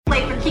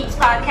Keeps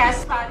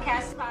podcast.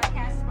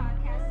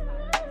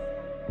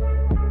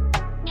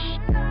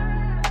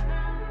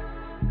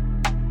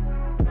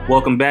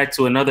 Welcome back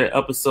to another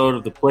episode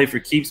of the Play for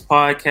Keeps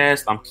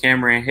podcast. I'm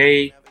Cameron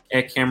Hay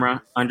at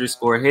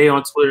Camera_Hay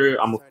on Twitter.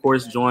 I'm of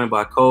course joined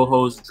by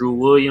co-host Drew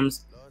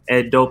Williams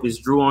at Dope is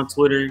Drew on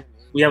Twitter.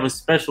 We have a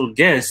special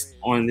guest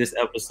on this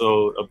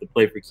episode of the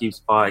Play for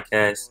Keeps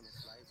podcast.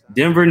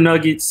 Denver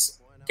Nuggets.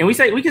 Can we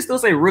can still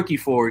say rookie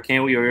forward,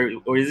 can we? Or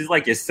is this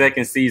like your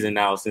second season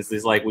now since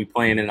it's like we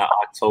playing in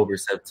October,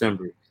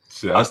 September?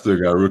 See, I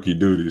still got rookie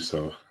duty,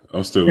 so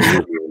I'm still a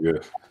rookie, I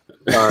guess.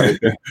 All right.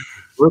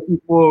 Rookie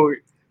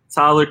forward,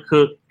 Tyler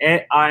Cook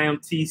at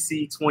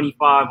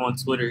IMTC25 on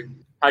Twitter.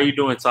 How you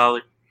doing,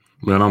 Tyler?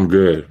 Man, I'm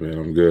good,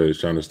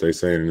 Just trying to stay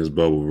sane in this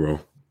bubble, bro.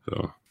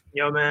 So.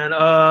 Yo, man,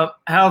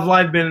 how's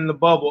life been in the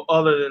bubble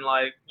other than,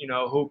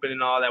 hooping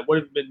and all that? What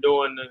have you been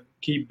doing to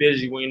keep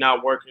busy when you're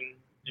not working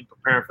and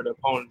preparing for the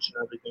opponents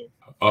and everything?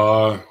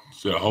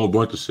 So a whole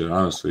bunch of shit,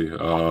 honestly.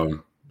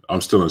 I'm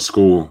still in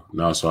school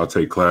now, so I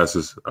take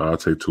classes. I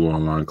take 2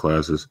 online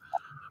classes.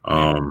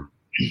 I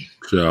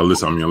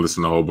listen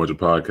to a whole bunch of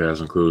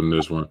podcasts, including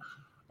this one.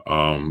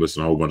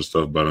 Listen to a whole bunch of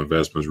stuff about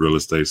investments, real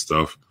estate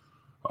stuff.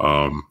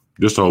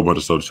 Just a whole bunch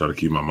of stuff to try to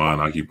keep my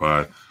mind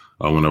occupied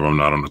whenever I'm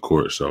not on the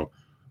court. So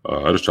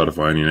I just try to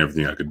find any and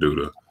everything I could do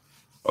to,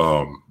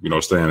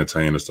 stay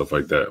entertained and stuff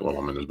like that while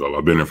I'm in this bubble.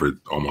 I've been there for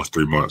almost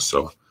 3 months,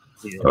 so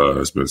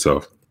it's been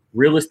tough.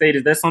 Real estate,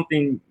 is that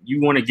something you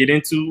want to get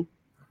into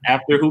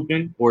after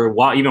hooping, or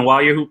while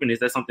you're hooping? Is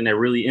that something that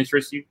really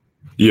interests you?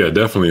 Yeah,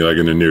 definitely. Like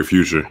in the near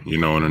future,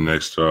 in the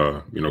next,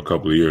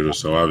 couple of years or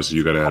so. Obviously,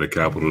 you got to have the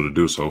capital to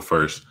do so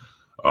first.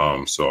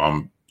 So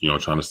I'm,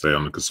 trying to stay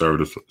on the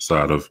conservative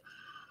side of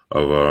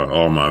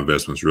all my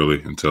investments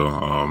really until,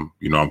 I'm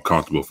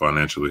comfortable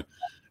financially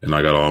and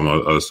I got all my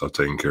other stuff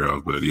taken care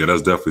of. But yeah,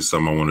 that's definitely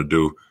something I want to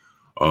do.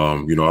 I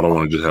don't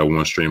want to just have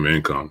one stream of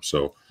income.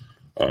 So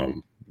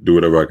do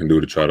whatever I can do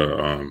to try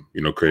to,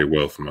 create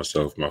wealth for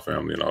myself, my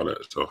family, and all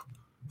that. So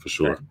for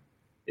sure.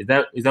 Is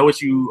that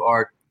what you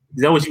are?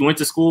 Is that what you went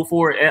to school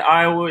for at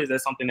Iowa? Is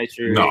that something that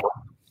you're? No.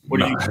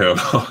 Hell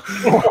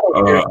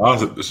no.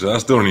 I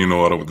still don't even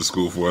know what I went to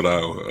school for at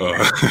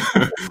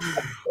Iowa.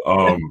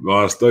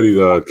 I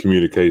studied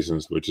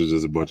communications, which is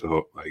just a bunch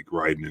of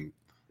writing and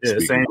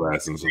speaking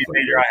classes and stuff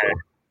like that. So,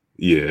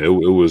 yeah, it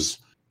was,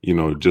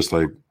 just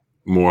like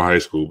more high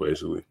school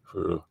basically.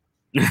 For real.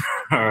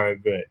 All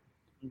right, good.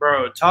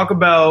 Bro, talk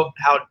about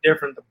how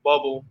different the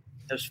bubble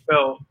has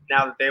felt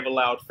now that they've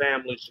allowed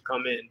families to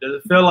come in. Does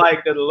it feel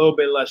like there's a little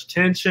bit less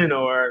tension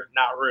or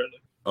not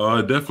really?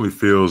 It definitely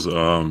feels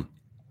a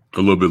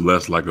little bit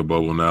less like a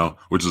bubble now,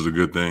 which is a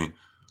good thing.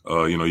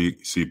 You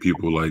see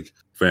people like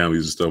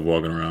families and stuff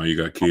walking around. You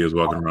got kids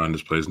walking around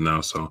this place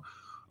now. So,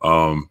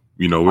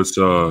 it's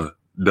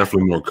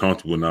definitely more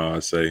comfortable now,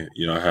 I'd say.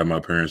 I had my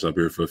parents up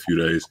here for a few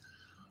days.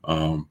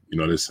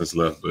 They since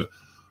left. But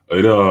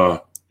it,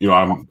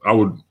 I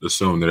would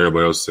assume that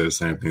everybody else said the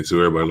same thing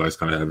too. Everybody likes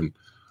kind of having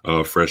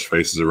fresh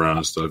faces around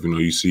and stuff.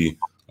 You see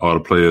all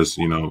the players,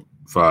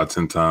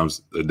 5-10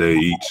 times a day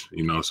each,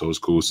 so it's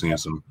cool seeing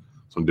some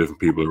different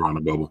people around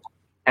the bubble.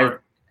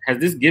 Has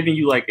this given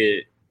you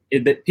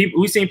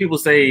we've seen people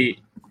say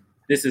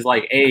this is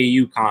like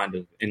AAU kind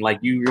of, and like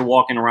you're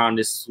walking around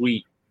this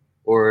suite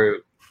or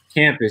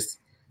campus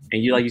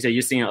and you, like you said,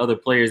 you're seeing other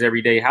players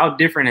every day. How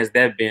different has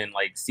that been,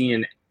 like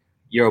seeing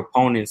your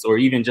opponents or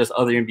even just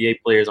other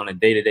NBA players on a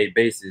day-to-day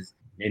basis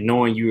and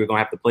knowing you were going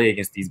to have to play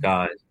against these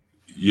guys?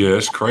 Yeah,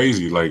 it's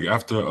crazy. Like I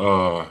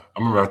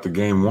remember after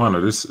game 1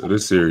 of this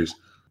series,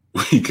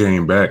 we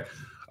came back.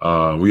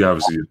 We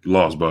obviously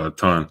lost by a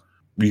ton.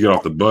 We get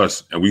off the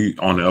bus and we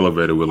on the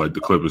elevator with like the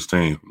Clippers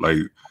team. Like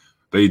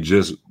they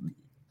just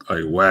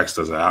waxed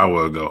us an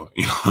hour ago.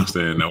 You know what I'm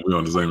saying? Now we're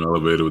on the same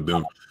elevator with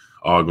them,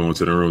 all going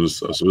to the rooms.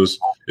 So it's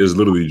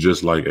literally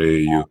just like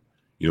AAU.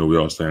 We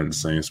all stand at the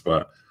same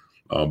spot.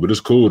 But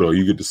it's cool though.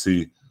 You get to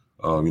see,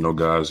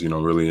 guys,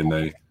 really in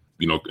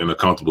a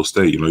comfortable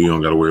state. You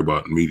don't got to worry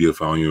about media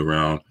following you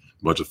around,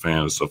 a bunch of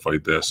fans and stuff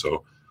like that.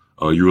 So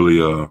you really,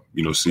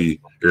 see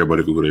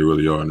everybody for who they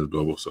really are in this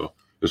bubble. So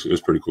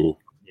it's pretty cool.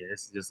 Yeah,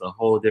 it's just a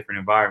whole different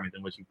environment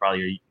than what you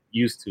probably are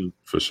used to.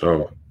 For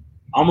sure.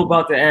 I'm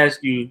about to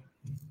ask you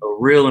a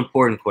real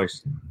important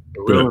question.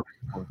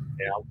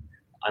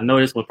 I know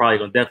this one probably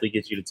going to definitely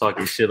get you to talk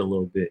your shit a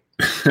little bit.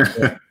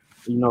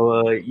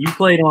 You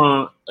played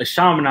on a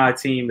Chaminade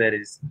team that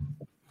is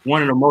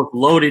one of the most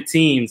loaded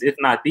teams, if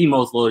not the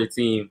most loaded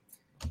team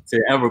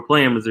to ever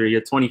play in Missouri, your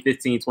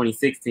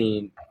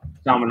 2015-2016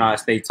 Chaminade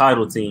State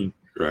title team.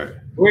 Right.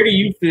 Where do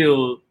you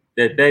feel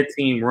that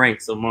team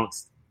ranks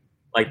amongst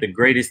the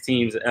greatest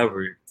teams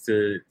ever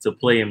to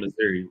play in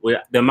Missouri?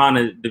 With the amount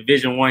of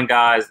Division I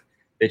guys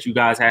that you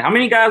guys had. How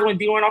many guys went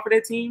D1 off of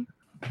that team?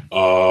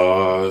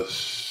 I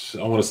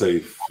want to say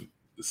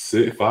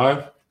 5.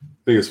 I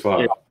think it's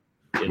 5.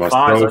 Yeah,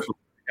 Myself,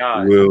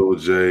 Will,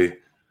 Jay,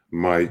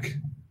 Mike,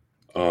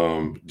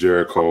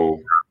 Jericho,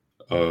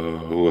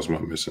 who else am I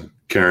missing?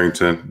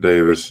 Carrington,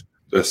 Davis.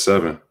 That's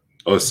 7.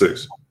 Oh,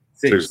 6.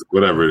 6,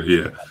 whatever.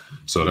 Yeah.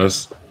 So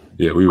that's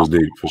Yeah, we was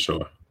deep for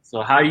sure.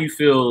 So how do you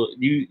feel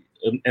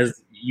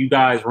as you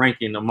guys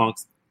ranking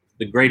amongst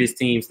the greatest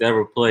teams to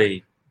ever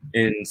play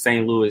in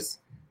St. Louis,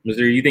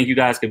 Missouri? You think you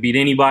guys could beat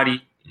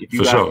anybody?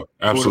 For sure.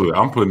 Absolutely.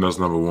 I'm putting us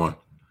number one.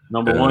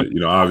 Number one? You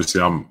know,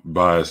 obviously I'm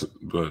biased,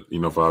 but, you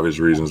know, for obvious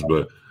reasons.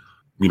 But,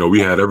 you know, we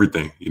had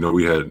everything. You know,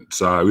 we had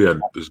side, we had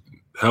this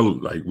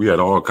we had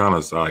all kind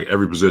of side,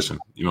 every position.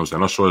 You know what I'm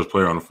saying? Our shortest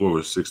player on the floor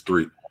was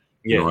 6'3".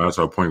 You know, that's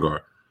our point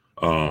guard.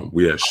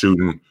 We had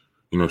shooting,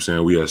 you know what I'm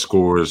saying? We had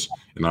scores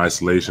in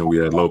isolation. We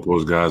had low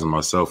post guys and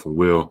myself and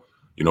Will.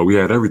 You know, we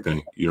had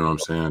everything, you know what I'm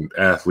saying?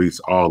 Athletes,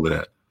 all of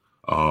that.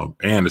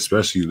 And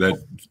especially that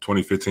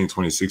 2015,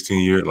 2016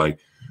 year, like,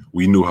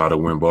 we knew how to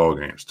win ball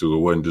games too. It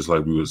wasn't just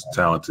like we was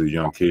talented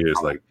young kids.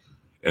 Like,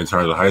 in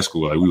terms of high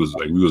school, we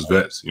was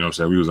vets. You know what I'm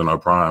saying? We was in our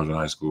primes in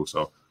high school.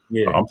 So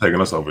I'm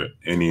taking us over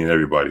any and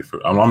everybody.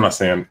 I'm not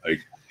saying like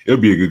it'll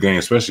be a good game,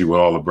 especially with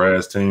all the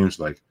Brad's teams.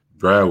 Like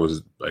Brad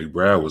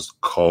was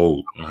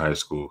cold in high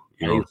school.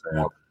 You know what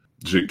I'm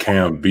saying?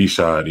 Cam,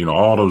 B-Shot, you know,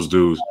 all those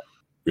dudes.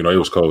 You know, it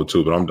was cold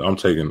too. But I'm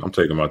taking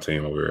my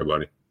team over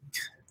everybody.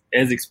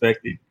 As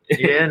expected.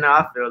 Yeah, no,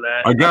 I feel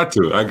that. I got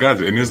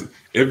to. And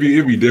it'd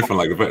be different.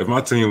 Like if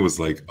my team was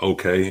like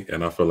okay,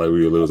 and I felt like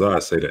we would lose,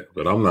 I'd say that.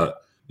 But I'm not.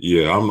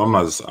 Yeah, I'm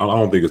not. I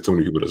don't think it's too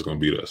many people that's gonna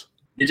beat us.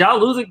 Did y'all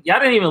lose it? Y'all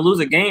didn't even lose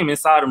a game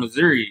inside of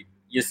Missouri.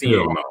 You see?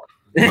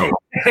 No.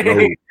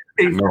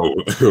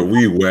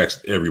 We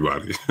waxed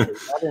everybody. I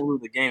didn't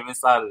lose a game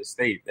inside of the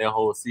state that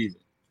whole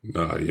season.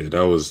 Nah, yeah, it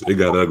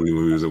got ugly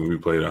when we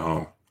played at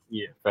home.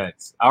 Yeah,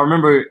 facts. I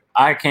remember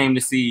I came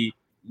to see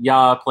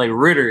y'all play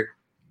Ritter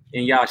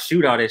in y'all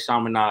shootout at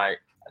Chaminade.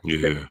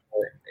 Yeah.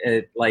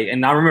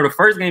 And I remember the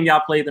first game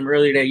y'all played them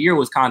earlier that year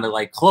was kind of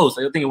like close.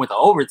 I think it went to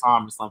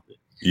overtime or something.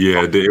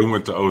 Yeah, it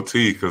went to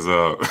OT because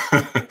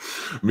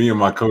me and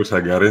my coach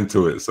had got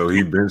into it. So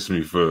he benched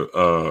me for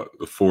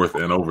the fourth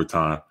and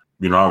overtime.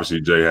 You know,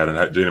 obviously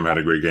Jaden had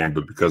a great game,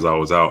 but because I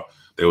was out,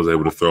 they was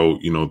able to throw,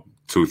 you know,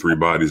 2-3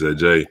 bodies at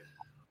Jay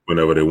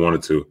whenever they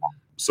wanted to.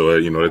 So,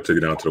 you know, they took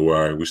it down to the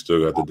wire. We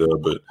still got the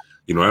dub. But,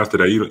 you know, after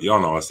that,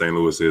 y'all know how St.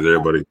 Louis is.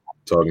 Everybody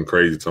talking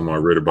crazy, talking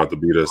about Red about to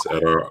beat us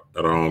at our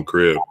own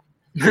crib.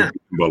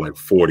 About like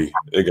 40.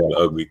 It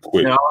got ugly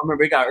quick. Yeah, I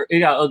remember it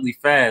got ugly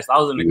fast. I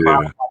was in the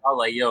car. I was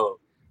like, yo.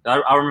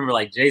 I remember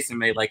like Jason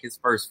made like his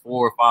first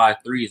 4 or 5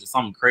 threes or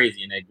something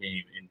crazy in that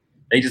game. And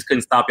they just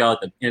couldn't stop y'all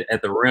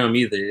at the rim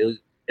either.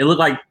 It looked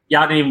like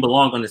y'all didn't even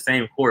belong on the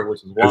same court,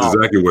 which was wild. That's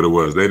exactly what it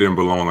was. They didn't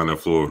belong on that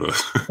floor with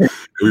us.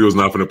 We was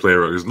not going to play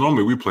around. Because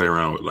normally we played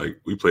around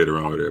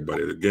with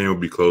everybody. The game would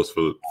be close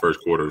for the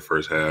first quarter, the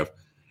first half.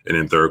 And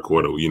then third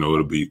quarter, you know,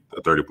 it'll be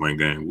a 30-point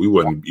game. We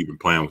wasn't even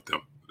playing with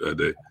them that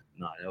day.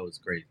 No, that was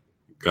crazy.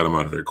 Got him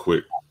out of there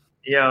quick.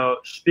 Yo,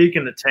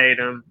 speaking of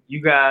Tatum,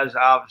 you guys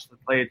obviously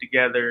played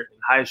together in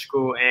high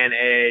school and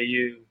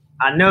AAU.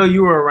 I know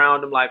you were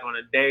around him like on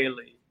a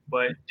daily,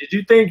 but did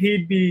you think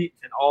he'd be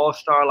an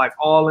all-star, like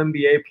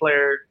all-NBA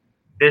player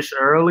this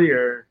early,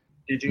 or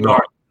did you? No,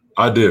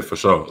 I did for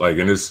sure.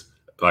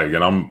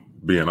 And I'm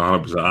being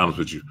 100% honest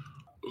with you.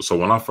 So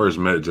when I first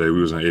met Jay,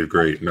 we was in 8th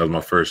grade, and that was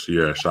my first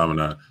year at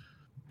Chaminade.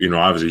 You know,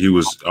 obviously he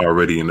was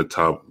already in the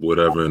top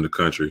whatever in the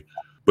country.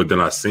 But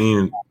then I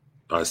seen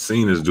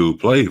this dude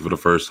play for the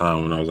first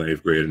time when I was in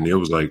 8th grade, and it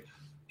was like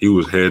he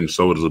was head and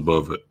shoulders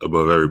above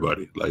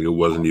everybody. Like, it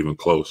wasn't even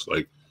close.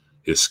 Like,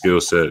 his skill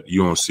set,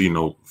 you don't see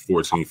no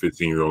 14,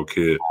 15-year-old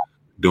kid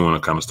doing the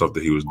kind of stuff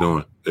that he was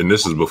doing. And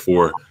this is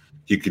before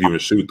he could even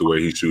shoot the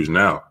way he shoots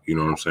now. You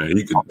know what I'm saying?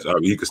 He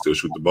could still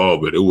shoot the ball,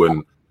 but it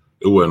wasn't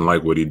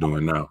like what he's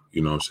doing now.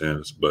 You know what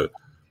I'm saying? But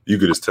you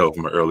could just tell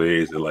from an early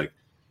age that, like,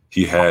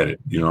 he had it.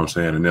 You know what I'm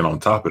saying? And then on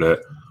top of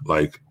that,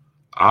 like,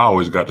 I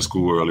always got to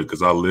school early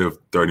because I lived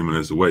 30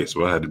 minutes away,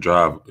 so I had to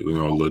drive, you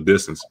know, a little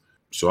distance.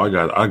 So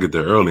I get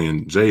there early,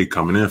 and Jay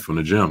coming in from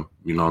the gym,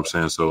 you know what I'm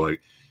saying? So,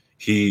 like,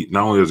 he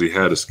not only does he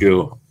have the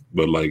skill,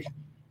 but, like,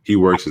 he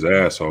works his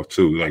ass off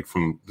too. Like,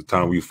 from the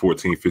time we were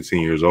 14,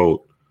 15 years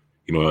old,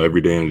 you know,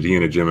 every day he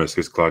in the gym at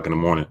 6 o'clock in the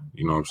morning,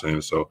 you know what I'm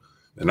saying? So,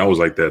 and I was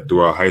like that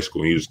throughout high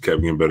school, and he just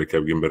kept getting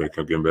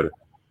better.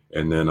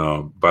 And then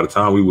by the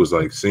time we was,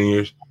 like,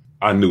 seniors,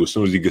 I knew as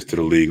soon as he gets to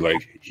the league,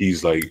 like,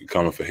 he's, like,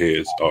 coming for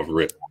heads off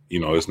rip. You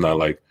know, it's not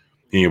like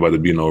he ain't about to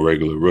be no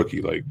regular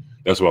rookie. Like,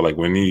 that's why, like,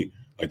 when he,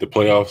 like, the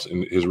playoffs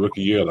in his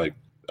rookie year, like,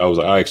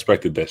 I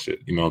expected that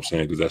shit. You know what I'm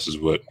saying? Because that's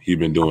just what he'd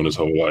been doing his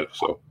whole life.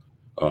 So,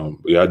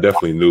 yeah, I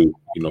definitely knew,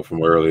 you know, from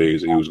an early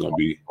age that he was gonna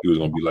be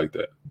like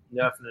that.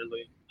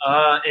 Definitely.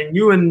 And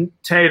you and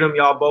Tatum,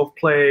 y'all both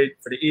played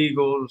for the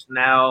Eagles,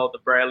 now the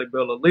Bradley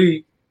Bill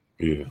Elite.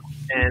 Yeah.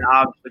 And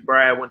obviously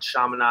Brad went to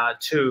Chaminade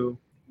too.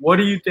 What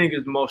do you think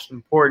is the most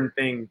important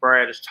thing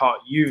Brad has taught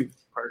you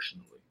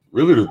personally?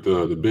 Really,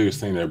 the biggest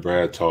thing that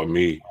Brad taught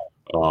me,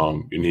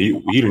 and he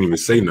didn't even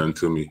say nothing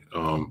to me,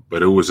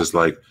 but it was just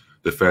like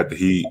the fact that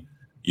he,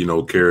 you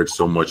know, cared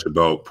so much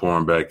about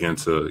pouring back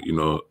into, you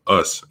know,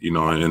 us, you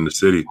know, in the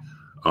city,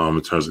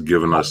 in terms of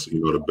giving us,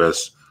 you know, the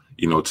best,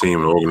 you know, team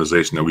and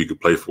organization that we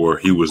could play for.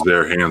 He was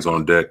there, hands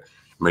on deck,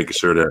 making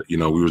sure that, you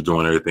know, we was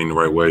doing everything the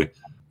right way.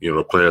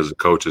 the players and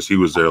coaches. He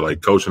was there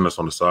like coaching us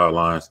on the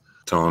sidelines,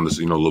 telling us,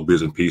 little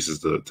bits and pieces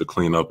to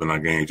clean up in our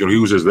games. He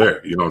was just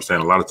there. You know what I'm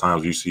saying? A lot of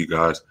times you see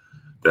guys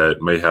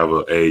that may have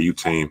an AAU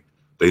team,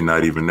 they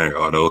not even there.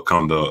 Or they'll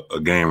come to a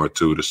game or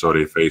two to show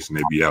their face and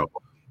they be out.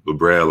 But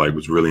Brad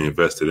was really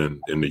invested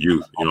in the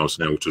youth, you know what I'm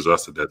saying, which was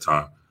us at that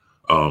time.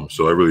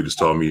 So it really just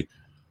taught me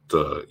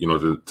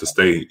to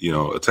stay,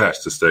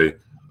 attached, to stay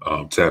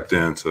tapped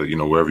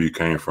into, wherever you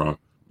came from,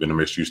 and to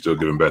make sure you're still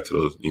giving back to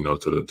those,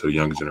 to the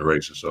younger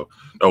generation. So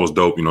that was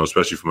dope,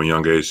 especially from a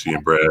young age,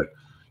 seeing Brad,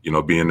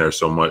 being there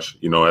so much.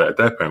 At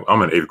that point,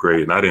 I'm in 8th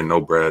grade, and I didn't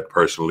know Brad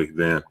personally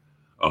then.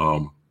 By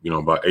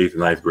 8th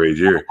and 9th grade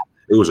year,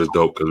 it was just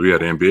dope because we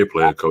had an NBA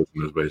player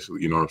coaching us,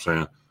 basically. You know what I'm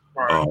saying?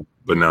 Right.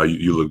 But now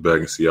you look back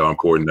and see how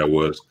important that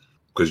was,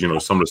 because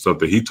some of the stuff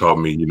that he taught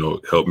me,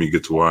 helped me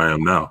get to where I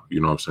am now.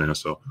 You know what I'm saying?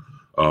 So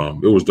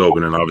it was dope,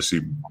 and then obviously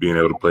being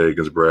able to play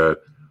against Brad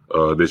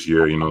this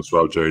year,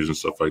 swap jerseys and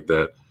stuff like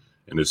that,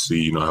 and to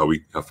see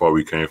how far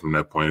we came from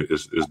that point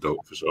is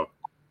dope for sure.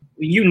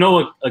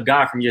 A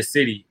guy from your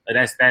city of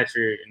that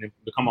stature and then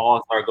become an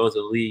all-star, goes to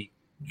the league.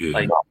 Yeah.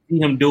 Like, see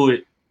him do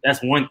it,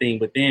 that's one thing.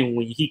 But then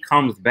when he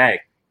comes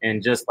back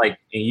and just and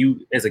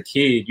you as a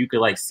kid, you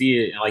could see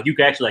it, and you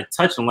could actually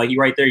touch him, he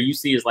right there. You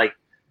see it's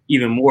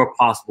even more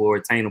possible or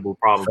attainable,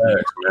 probably.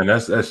 Facts, man,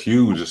 that's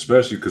huge,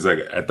 especially because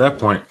at that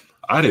point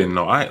I didn't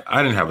know I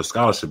didn't have a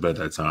scholarship at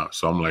that time,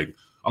 so I'm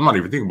not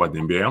even thinking about the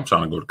NBA. I'm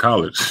trying to go to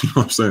college. You know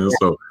what I'm saying?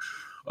 So,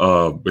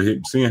 but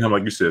seeing him,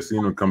 like you said,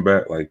 seeing him come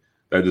back,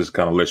 that just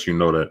kind of lets you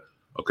know that,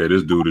 okay,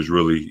 this dude is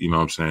really, you know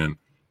what I'm saying,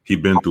 he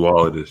been through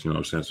all of this, you know what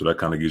I'm saying? So that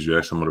kind of gives you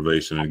extra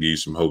motivation and gives you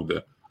some hope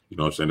that, you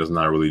know what I'm saying, that's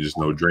not really just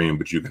no dream,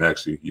 but you can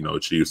actually,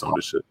 achieve some of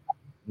this shit.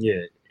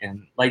 Yeah.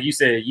 And like you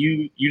said,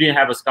 you didn't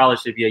have a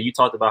scholarship yet. You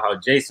talked about how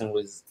Jason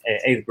was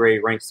at 8th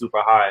grade ranked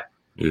super high.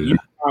 Yeah. You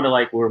kind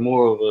of were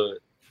more of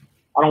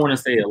I don't want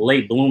to say a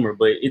late bloomer,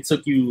 but it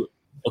took you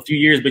a few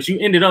years, but you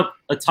ended up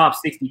a top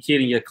 60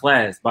 kid in your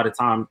class by the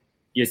time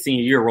your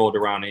senior year rolled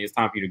around and it's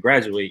time for you to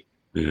graduate.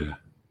 Yeah.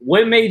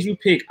 What made you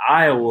pick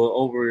Iowa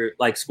over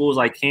schools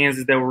like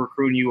Kansas that were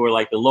recruiting you, or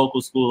the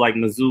local school like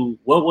Mizzou?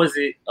 What was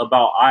it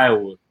about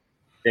Iowa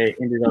that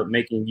ended up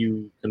making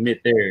you commit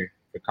there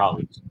for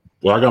college?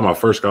 Well, I got my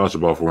first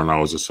scholarship offer when I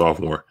was a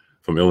sophomore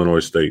from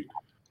Illinois State,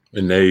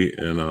 and they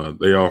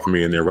offered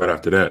me, and then right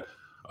after that,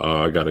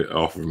 I got an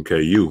offer from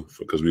KU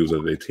because we was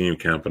at their team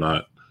camp, and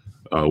I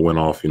went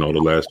off, the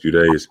last few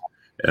days,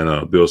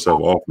 and Bill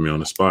Self offered me on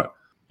the spot.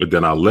 But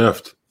then I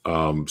left,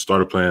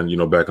 started playing,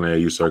 back in the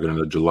AAU circuit in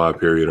the July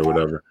period or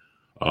whatever,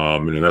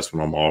 and then that's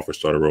when my offer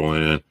started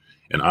rolling in.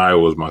 And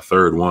Iowa was my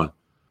third one.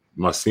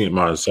 My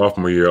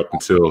sophomore year up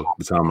until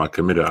the time I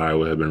committed,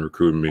 Iowa had been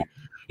recruiting me.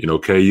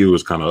 KU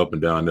was kind of up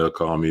and down. They'll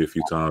call me a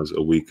few times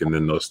a week, and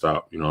then they'll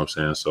stop. You know what I'm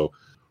saying? So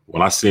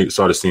when I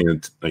started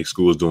seeing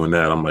schools doing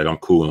that, I'm I'm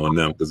cool on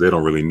them because they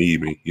don't really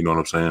need me. You know what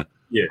I'm saying?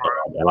 Yeah.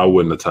 And I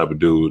wasn't the type of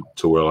dude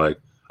to where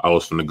I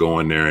was going to go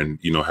in there and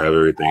have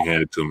everything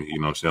handed to me. You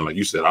know what I'm saying? Like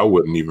you said, I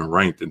wasn't even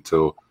ranked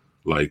until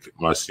my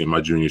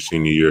junior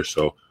senior year.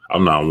 So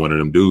I'm not one of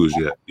them dudes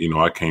yet.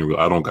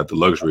 I don't got the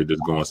luxury of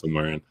just going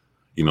somewhere and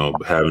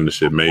having the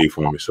shit made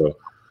for me. So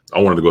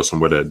I wanted to go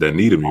somewhere that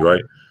needed me,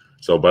 right?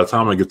 So by the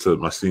time I get to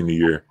my senior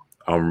year,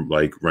 I'm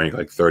ranked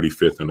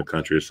 35th in the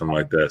country or something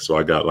like that. So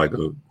I got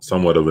a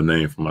somewhat of a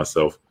name for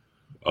myself.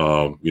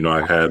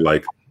 I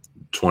had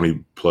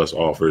 20 plus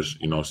offers,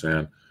 you know what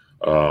I'm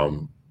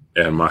saying?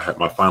 And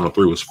my final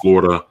three was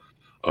Florida,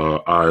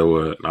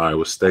 Iowa, and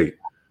Iowa State.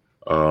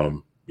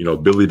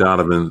 Billy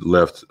Donovan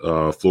left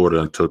Florida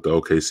and took the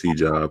OKC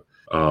job.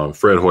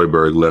 Fred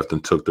Hoiberg left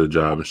and took the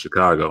job in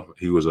Chicago.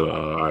 He was a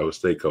Iowa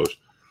State coach.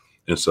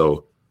 And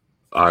so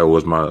Iowa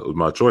was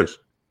my choice.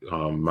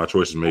 My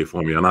choice was made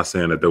for me. I'm not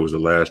saying that there was the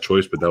last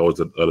choice, but that was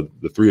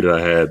the three that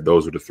I had.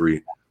 Those were the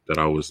three that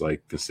I was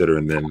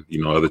considering. Then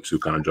other two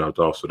kind of dropped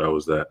off. So that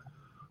was that.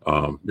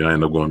 Then I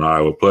ended up going to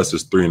Iowa. Plus,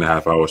 it's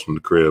 3.5 hours from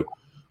the crib.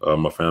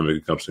 My family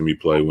could come see me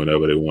play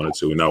whenever they wanted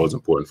to, and that was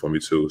important for me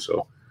too.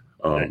 So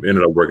it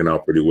ended up working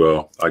out pretty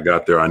well. I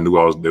got there. I knew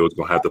they was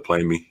going to have to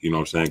play me. You know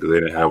what I'm saying? Because they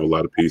didn't have a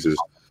lot of pieces.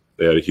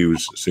 They had a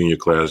huge senior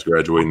class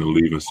graduating and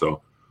leaving.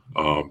 So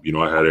I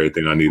had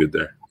everything I needed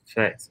there.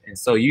 Facts. And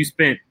so you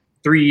spent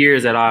 3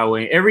 years at Iowa,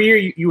 and every year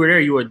you were there,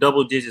 you were a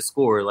double-digit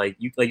scorer. Like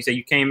you said,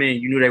 you came in,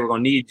 you knew they were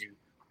going to need you.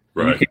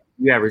 Right.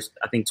 You averaged,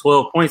 I think,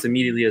 12 points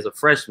immediately as a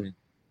freshman,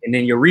 and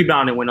then your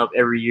rebounding went up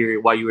every year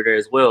while you were there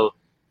as well.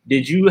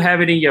 Did you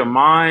have it in your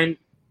mind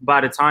by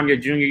the time your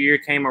junior year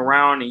came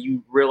around and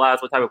you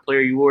realized what type of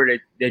player you were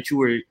that you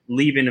were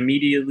leaving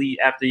immediately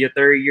after your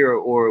third year,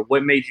 or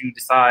what made you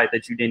decide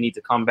that you didn't need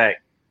to come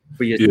back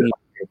for your senior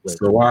year play?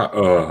 So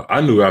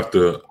I knew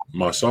after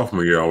my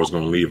sophomore year I was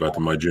going to leave after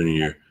my junior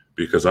year,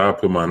 because I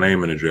put my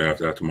name in the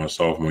draft after my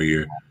sophomore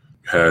year.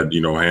 Had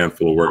a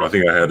handful of work. I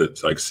think I had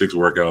 6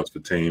 workouts for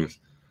teams.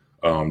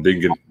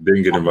 Didn't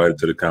get invited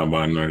to the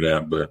combine, none of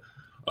that. But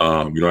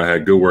I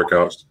had good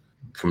workouts.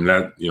 From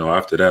that,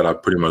 after that, I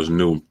pretty much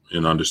knew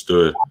and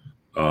understood,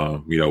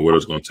 what it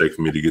was going to take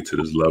for me to get to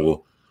this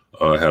level.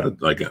 I had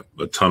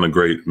a ton of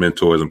great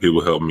mentors and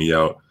people helping me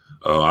out.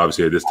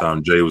 Obviously, at this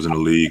time, Jay was in the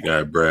league. I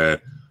had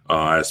Brad.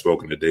 I had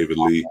spoken to David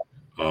Lee.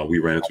 We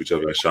ran into each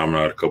other at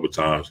Chaminade a couple of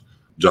times.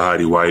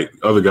 Jahidi White,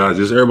 other guys,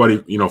 just everybody,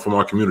 from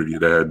our community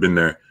that had been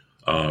there.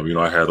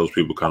 I had those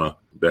people kind of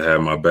that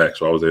had my back.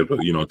 So I was able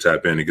to,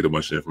 tap in and get a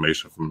bunch of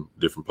information from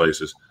different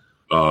places.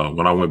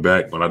 When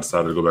I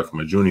decided to go back for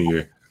my junior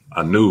year,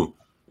 I knew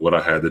what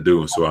I had to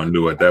do. And so I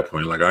knew at that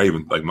point,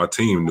 my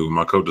team knew,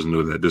 my coaches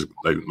knew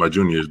that my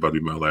junior year is about to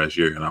be my last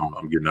year and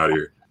I'm getting out of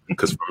here.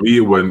 Because for me,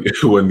 it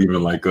wasn't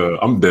even like,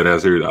 I'm dead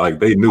ass serious. Like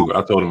they knew.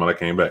 I told them when I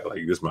came back,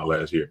 like, this is my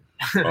last year.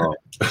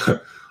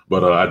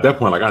 But at that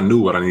point, like, I knew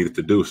what I needed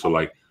to do. So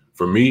like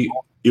for me,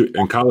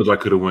 in college, I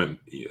could have went,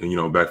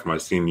 back for my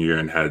senior year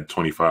and had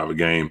 25 a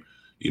game,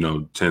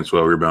 10,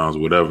 12 rebounds,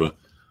 whatever,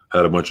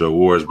 had a bunch of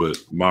awards. But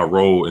my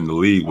role in the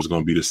league was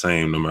going to be the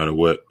same no matter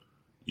what,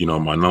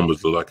 my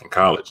numbers look like in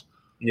college.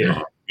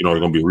 Yeah. It's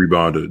going to be a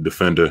rebounder,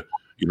 defender,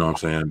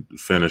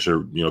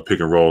 finisher, pick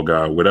and roll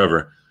guy,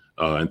 whatever,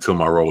 until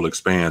my role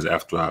expands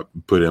after I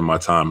put in my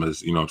time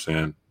as,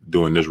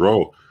 doing this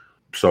role.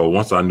 So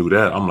once I knew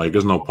that, I'm like,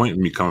 there's no point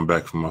in me coming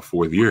back from my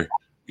fourth year.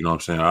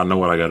 I know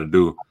what I got to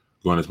do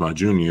going into my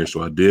junior year.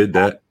 So I did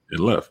that and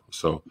left.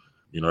 So,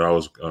 that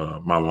was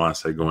my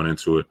mindset going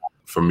into it.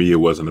 For me, it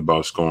wasn't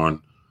about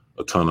scoring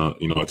a ton of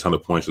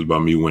points. It was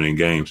about me winning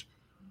games,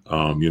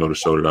 to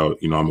show that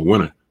I'm a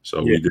winner.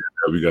 So we did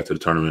that. We got to the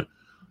tournament,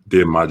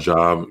 did my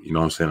job,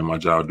 and my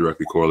job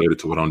directly correlated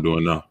to what I'm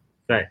doing now.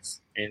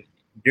 Thanks. And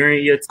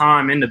during your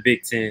time in the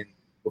Big Ten,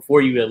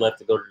 before you had left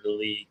to go to the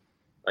league,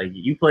 like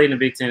you played in the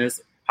Big Ten, it's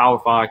a Power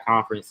 5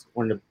 conference,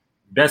 one of the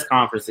best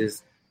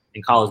conferences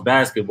in college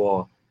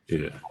basketball.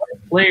 Yeah.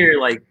 A player,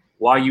 like,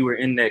 while you were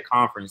in that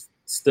conference,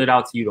 stood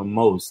out to you the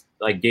most,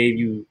 like gave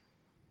you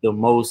the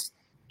most,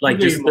 like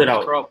just stood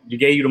out. You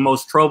gave you the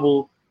most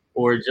trouble,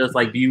 or just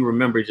like, do you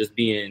remember just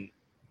being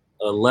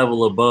a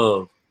level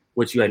above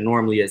what you had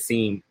normally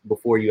seen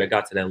before you had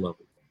got to that level?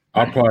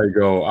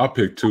 I'll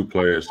pick two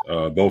players,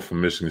 both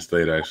from Michigan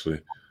State,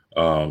 actually.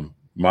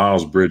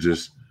 Miles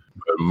Bridges.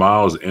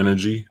 Miles'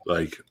 energy,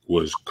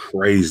 was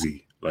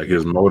crazy. Like,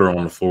 his motor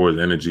on the floor, his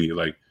energy,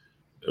 like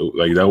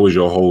that was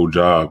your whole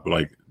job.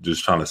 Like,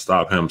 just trying to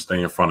stop him,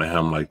 stay in front of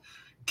him, like,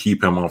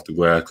 keep him off the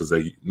glass. Because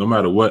no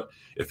matter what,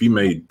 if he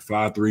made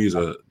 5 threes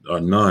or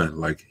none,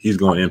 like, he's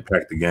going to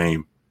impact the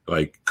game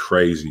like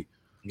crazy.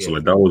 Yeah. So,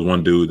 that was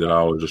one dude that I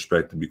always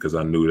respected because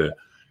I knew that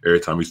every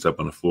time he stepped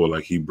on the floor,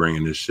 like, he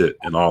bringing this shit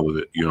and all of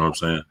it. You know what I'm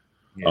saying?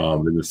 Yeah.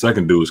 And the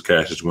second dude was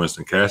Cassius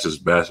Winston. Cassius'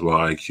 basketball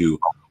IQ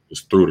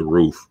was through the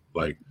roof.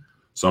 Like,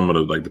 some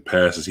of the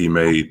passes he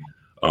made,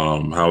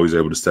 how he's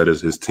able to set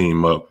his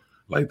team up,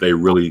 like, they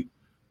really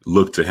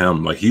looked to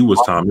him like he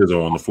was Tom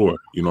Izzo on the floor.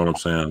 You know what I'm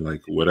saying?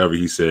 Like, whatever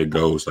he said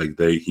goes. Like,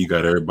 he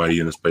got everybody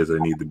in the space they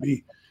need to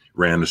be.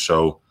 Ran the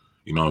show.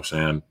 You know what I'm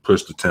saying?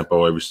 Pushed the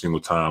tempo every single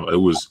time. It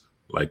was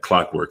like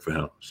clockwork for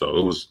him. So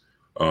it was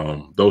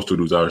those two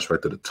dudes I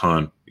respected a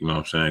ton. You know what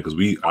I'm saying?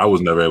 Because I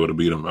was never able to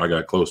beat them. I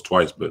got close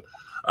twice, but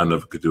I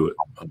never could do it.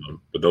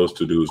 But those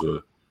two dudes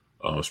were,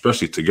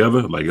 especially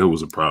together, like, it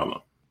was a problem.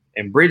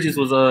 And Bridges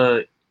was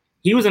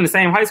he was in the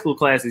same high school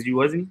class as you,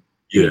 wasn't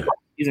he? Yeah.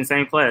 He's in the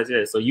same class,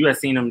 yeah. So you had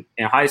seen him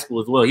in high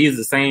school as well. He is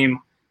the same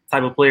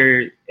type of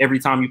player every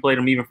time you played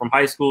him, even from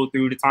high school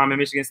through the time at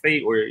Michigan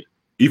State, or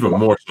even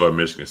more so at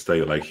Michigan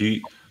State. Like,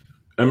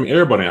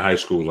 everybody in high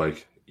school,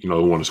 like,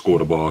 want to score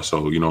the ball.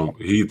 So,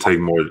 he'd take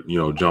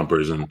more,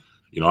 jumpers, and,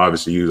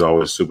 obviously he was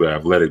always super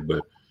athletic,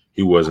 but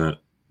he wasn't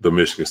the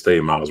Michigan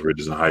State Miles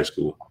Bridges in high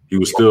school. He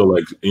was still,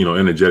 like,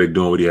 energetic,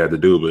 doing what he had to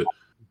do, but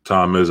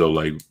Tom Izzo,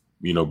 like,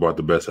 brought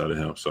the best out of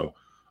him. So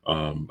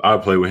I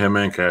played with him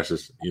and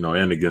Cassius,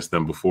 and against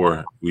them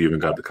before we even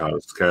got to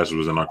college. Cassius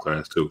was in our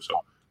class too. So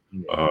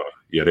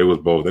they was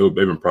both. They've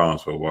been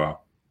problems for a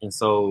while. And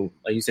so,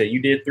 like you said, you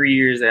did 3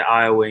 years at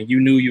Iowa, and you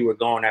knew you were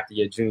going after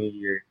your junior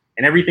year,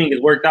 and everything has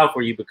worked out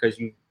for you because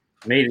you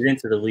made it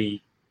into the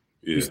league.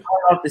 Yeah. You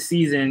started off the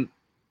season.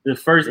 The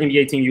first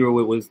NBA team you were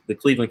with was the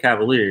Cleveland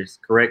Cavaliers,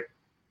 correct?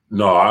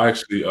 No, I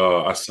actually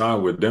I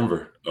signed with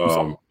Denver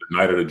the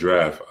night of the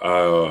draft.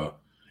 I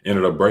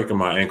ended up breaking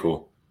my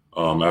ankle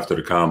after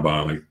the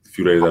combine, like a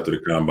few days after the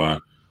combine.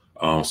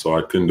 So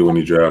I couldn't do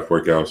any draft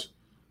workouts.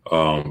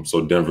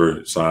 So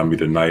Denver signed me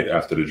the night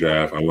after the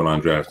draft. I went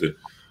undrafted.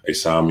 They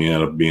signed me,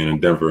 ended up being in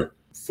Denver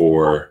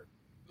for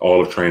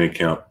all of training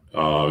camp.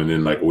 And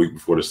then like a week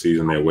before the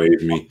season, they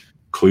waived me.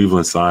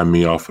 Cleveland signed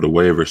me off of the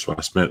waiver. So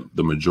I spent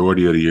the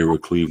majority of the year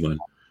with Cleveland.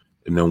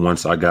 And then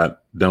once I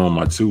got done with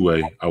my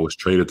two-way, I was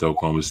traded to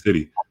Oklahoma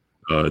City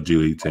G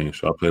League team.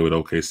 So I played with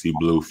OKC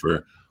Blue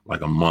for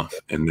like a month.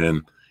 And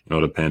then,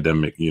 the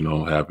pandemic,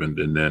 happened,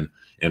 and then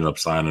ended up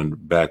signing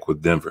back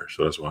with Denver.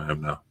 So that's where I am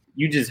now.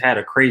 You just had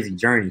a crazy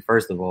journey,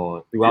 first of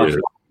all, throughout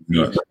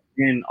your season.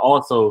 And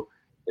also,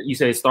 you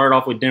said start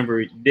off with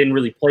Denver, you didn't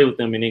really play with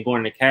them, and then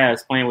going to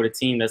Cavs, playing with a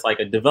team that's like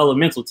a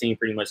developmental team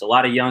pretty much. A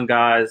lot of young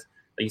guys,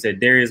 like you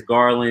said, Darius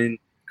Garland,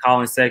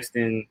 Colin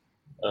Sexton,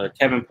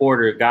 Kevin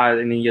Porter, guys,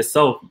 and then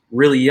yourself,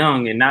 really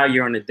young, and now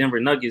you're on the Denver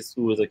Nuggets,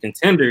 who was a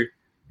contender,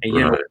 and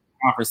you're in the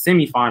conference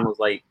semifinals.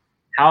 Like,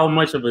 how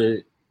much of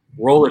a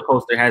roller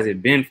coaster has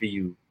it been for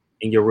you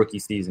in your rookie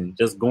season?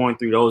 Just going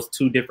through those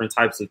two different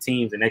types of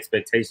teams and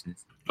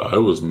expectations.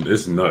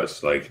 It's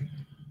nuts. Like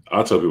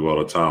I tell people all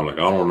the time, like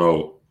I don't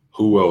know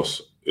who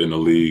else in the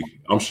league.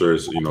 I'm sure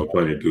it's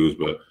plenty of dudes,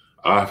 but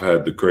I've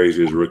had the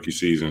craziest rookie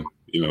season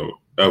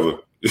ever.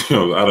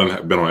 I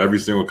done been on every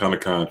single kind of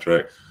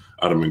contract.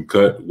 I done been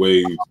cut,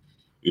 waived.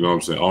 You know what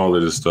I'm saying? All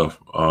of this stuff.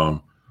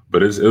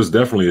 But it was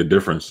definitely a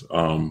difference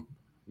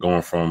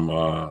going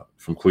from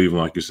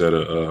Cleveland, like you said,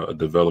 a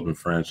developing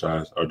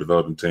franchise or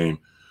developing team,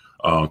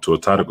 to a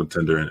title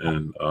contender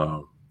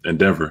in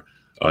Denver.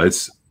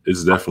 It's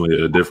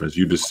definitely a difference.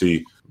 You just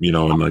see, in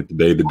like the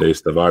day-to-day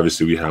stuff.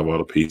 Obviously, we have all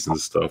the pieces and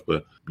stuff,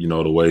 but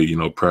the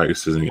way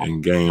practices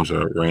and games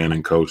are ran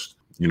and coached.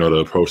 The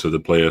approach that the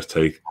players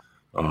take.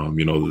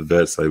 The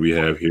vets like we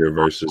have here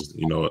versus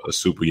a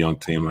super young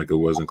team like it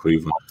was in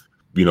Cleveland.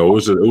 It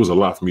was a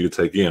lot for me to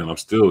take in. I'm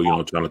still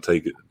trying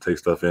to take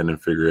stuff in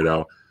and figure it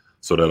out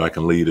so that I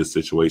can lead a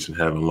situation,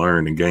 having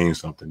learned and gained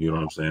something. You know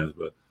what I'm saying?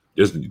 But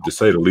just to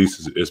say the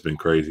least, it's been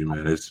crazy,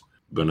 man. It's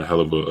been a hell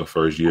of a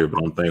first year,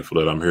 but I'm thankful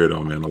that I'm here,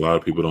 though, man. A lot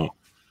of people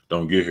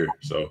don't get here,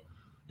 so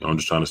I'm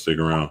just trying to stick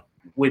around.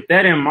 With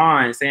that in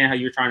mind, saying how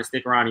you're trying to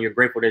stick around and you're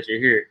grateful that you're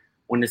here,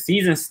 when the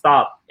season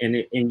stopped and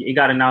it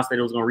got announced that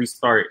it was going to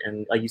restart,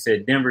 and like you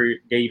said, Denver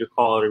gave you the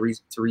call to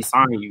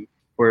re-sign you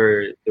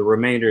for the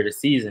remainder of the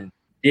season,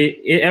 did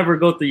it ever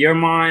go through your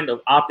mind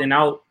of opting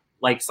out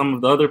like some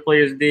of the other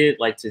players did,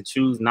 like to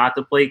choose not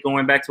to play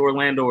going back to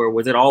Orlando, or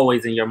was it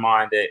always in your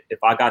mind that if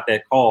I got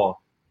that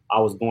call, I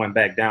was going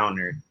back down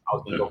there?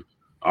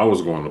 I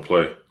was going to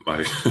play,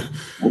 like,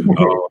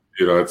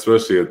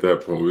 especially at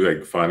that point,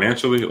 like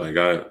financially, like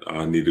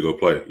I need to go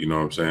play. You know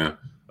what I'm saying?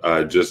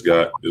 I just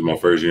it was my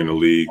first year in the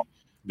league.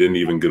 Didn't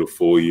even get a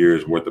full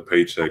year's worth of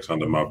paychecks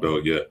under my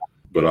belt yet.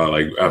 But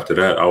after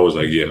that, I was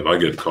like, yeah, if I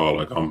get a call,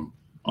 like I'm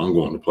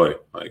going to play,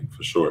 like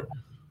for sure.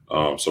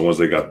 So once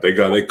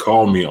they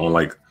called me on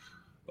like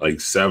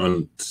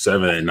 7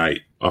 at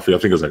night. I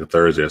think it was like a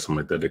Thursday or something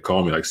like that. They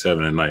called me like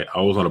 7 at night.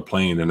 I was on a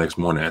plane the next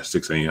morning at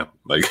 6 a.m.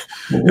 Like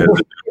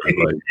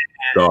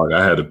dog,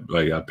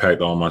 I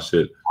packed all my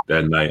shit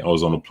that night. I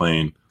was on the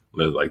plane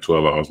like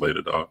 12 hours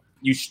later, dog.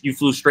 You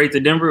flew straight to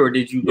Denver, or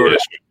did you go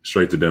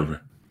straight to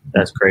Denver?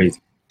 That's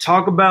crazy.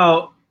 Talk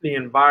about the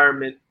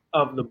environment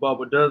of the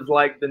bubble. Does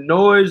like the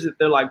noise that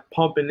they're like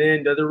pumping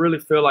in, does it really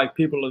feel like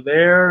people are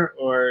there,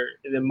 or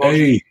is it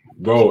mostly? Hey,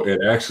 bro,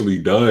 it actually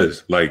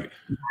does. Like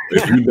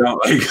if you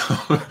don't like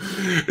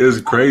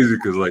it's crazy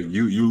because like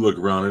you look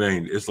around,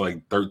 it's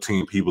like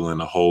 13 people in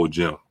the whole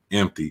gym,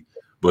 empty.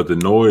 But the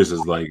noise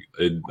is like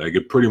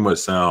it pretty much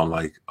sound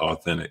like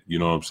authentic. You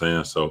know what I'm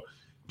saying? So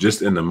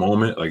just in the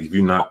moment, like if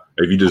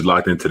you just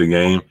locked into the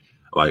game,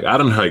 like I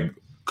don't like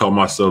call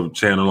myself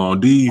chanting on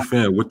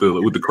defense with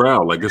the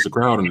crowd, like it's a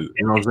crowd, and you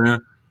know what I'm saying?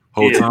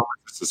 Whole time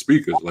it's the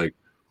speakers, like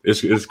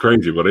it's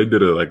crazy, but they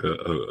did a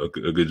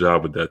good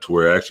job with that to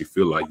where I actually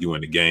feel like you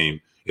in the game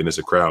and it's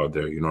a crowd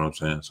there. You know what I'm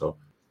saying? So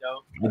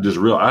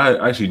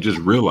I actually just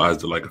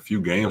realized it like a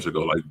few games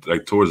ago,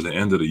 like towards the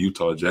end of the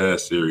Utah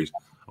Jazz series.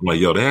 I'm like,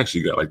 yo, they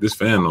actually got like this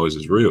fan noise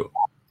is real.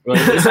 Bro,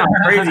 it sounds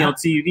crazy on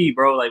TV,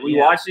 bro. Like we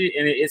watch it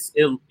and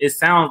it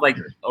sounds like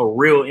a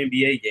real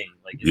NBA game.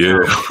 Like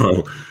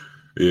bro.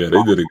 Yeah,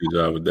 they did a good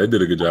job. They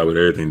did a good job with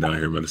everything down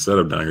here, man. The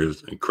setup down here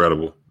is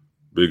incredible.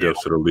 Big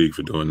ups to the league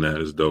for doing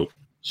that. It's dope.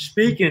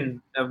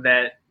 Speaking of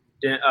that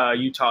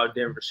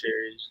Utah-Denver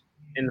series,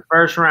 in the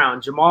first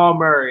round, Jamal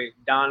Murray,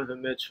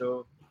 Donovan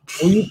Mitchell.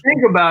 When you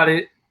think about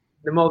it,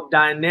 the most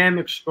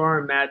dynamic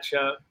scoring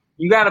matchup.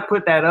 You got to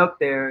put that up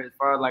there as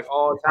far as like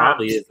all time.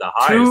 Probably is the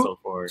highest so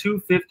far.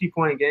 2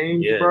 50-point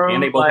games, bro.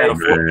 And they both had a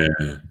 4.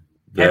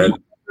 Have you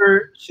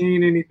ever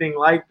seen anything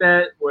like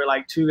that where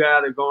like two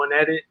guys are going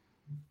at it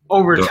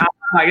over time?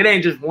 Like it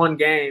ain't just one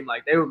game.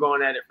 Like they were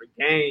going at it for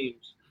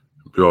games.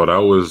 Bro, that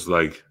was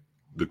like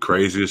the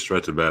craziest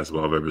stretch of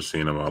basketball I've ever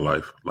seen in my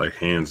life. Like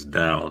hands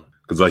down.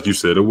 Because like you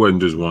said, it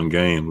wasn't just one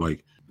game.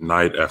 Like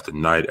night after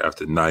night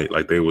after night.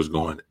 Like they was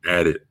going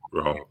at it,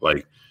 bro.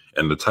 Like,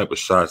 and the type of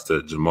shots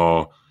that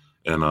Jamal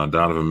and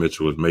Donovan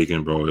Mitchell was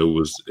making, bro,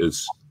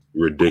 it's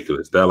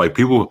ridiculous.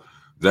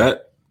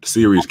 That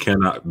series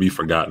cannot be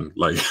forgotten.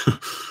 Like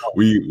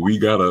we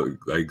gotta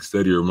like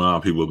steady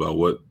remind people about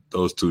what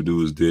those two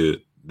dudes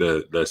did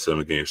that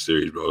 7-game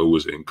series, bro. It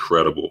was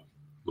incredible.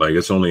 Like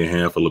it's only a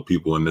handful of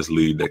people in this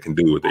league that can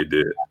do what they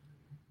did.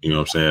 You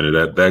know what I'm saying?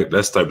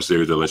 That's the type of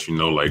series that lets you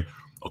know, like,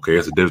 okay,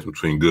 it's a difference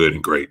between good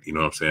and great. You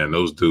know what I'm saying?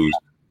 Those dudes,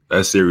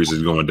 that series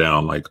is going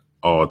down like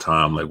all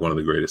time, like one of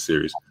the greatest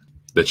series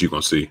that you're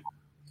gonna see.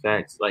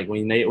 Facts. Like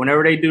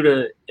whenever they do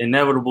the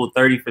inevitable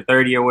 30 for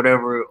 30 or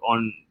whatever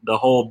on the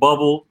whole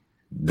bubble,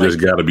 there's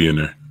got to be in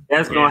there.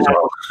 That's gonna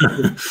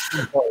happen.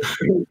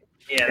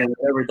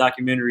 Whatever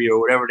documentary or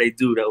whatever they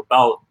do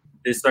about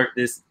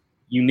this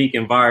unique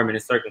environment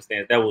and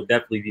circumstance, that will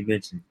definitely be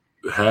mentioned.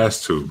 It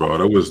has to, bro.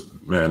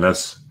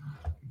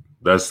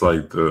 That's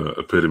like the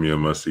epitome of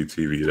must-see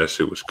TV. That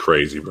shit was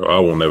crazy, bro. I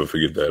will never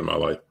forget that in my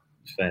life.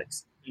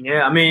 Facts.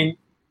 Yeah, I mean,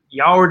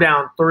 y'all were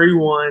down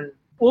 3-1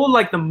 what was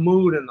like the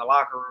mood in the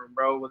locker room,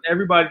 bro? Was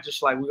everybody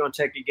just like, we're gonna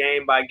take it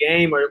game by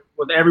game, or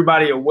was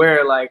everybody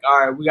aware, like,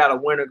 all right, we got a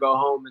win or go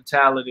home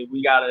mentality?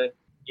 We gotta,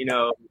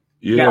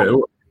 Yeah,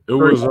 it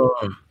was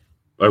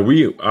like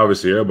we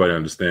obviously everybody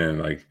understand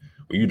like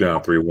when you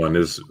down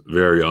 3-1, it's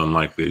very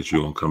unlikely that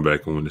you're gonna come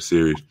back and win the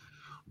series.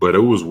 But it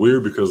was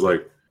weird because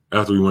like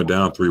after we went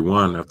down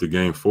 3-1 after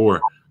game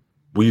 4,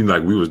 we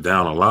was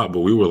down a lot,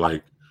 but we were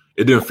like,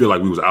 it didn't feel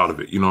like we was out of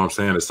it. You know what I'm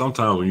saying? And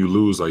sometimes when you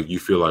lose, like you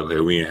feel like,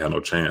 hey, we ain't had no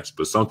chance.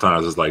 But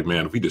sometimes it's like,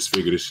 man, if we just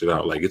figure this shit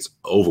out, like it's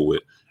over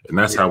with. And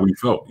that's how we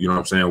felt. You know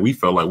what I'm saying? We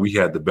felt like we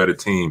had the better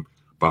team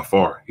by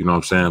far. You know what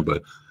I'm saying?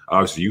 But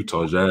obviously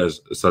Utah Jazz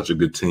is such a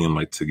good team,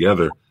 like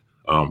together,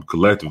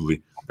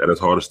 collectively, that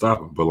it's hard to stop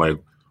them. But like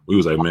we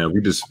was like, man,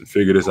 we just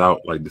figure this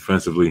out, like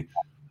defensively,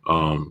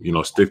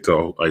 stick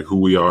to like who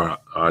we are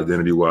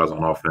identity wise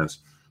on offense.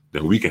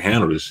 Then we can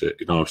handle this shit.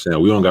 You know what I'm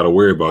saying? We don't got to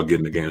worry about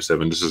getting to game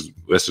 7.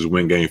 Let's just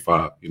win game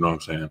 5. You know what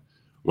I'm saying?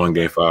 Won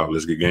game 5.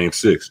 Let's get game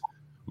 6.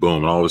 Boom.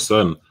 And all of a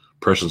sudden,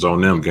 pressure's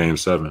on them game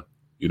 7.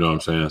 You know what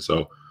I'm saying?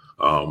 So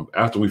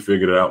after we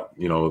figured out,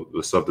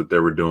 the stuff that they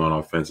were doing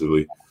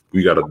offensively,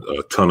 we got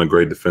a ton of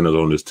great defenders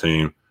on this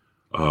team.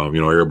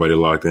 Everybody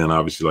locked in.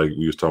 Obviously, like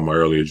we was talking about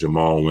earlier,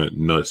 Jamal went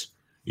nuts.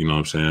 You know what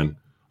I'm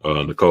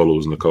saying? Nikola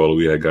was Nikola.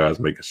 We had guys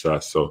making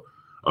shots. So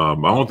I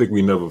don't think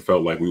we never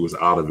felt like we was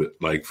out of it,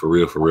 like for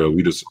real.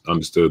 We just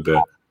understood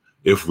that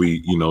if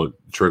we,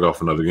 trigger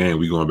off another game,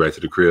 we going back to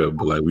the crib.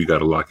 But like we got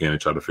to lock in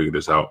and try to figure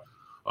this out,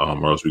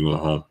 or else we going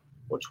home.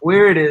 What's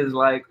weird is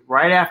like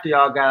right after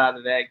y'all got out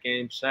of that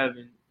game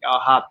 7, y'all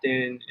hopped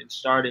in and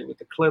started with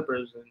the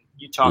Clippers, and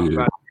you talked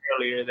about it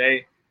earlier.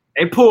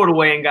 They pulled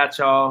away and got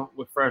y'all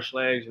with fresh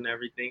legs and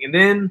everything. And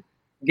then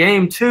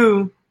game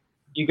 2,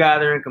 you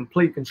guys are in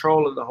complete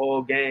control of the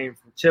whole game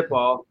from tip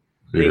off.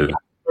 Yeah.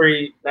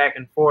 3 back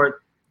and forth.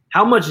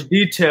 How much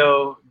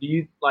detail do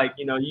you like?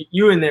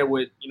 You in there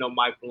with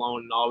Mike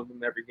Malone and all of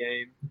them every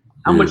game.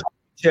 How much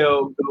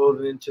detail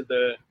goes into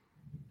the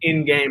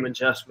in-game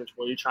adjustments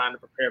where you're trying to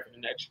prepare for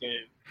the next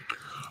game?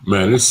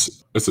 Man,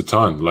 it's a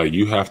ton. Like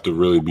you have to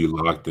really be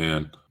locked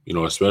in.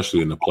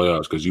 Especially in the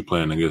playoffs because you're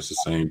playing against the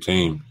same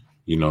team.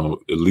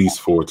 At least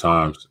 4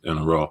 times in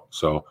a row.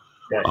 So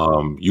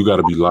you got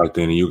to be locked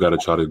in and you got to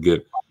try to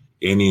get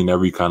any and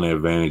every kind of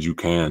advantage you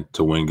can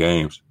to win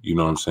games. You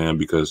know what I'm saying?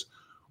 Because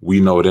we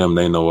know them,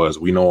 they know us.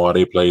 We know all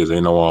their plays, they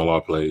know all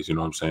our plays. You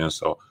know what I'm saying?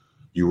 So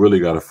you really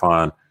got to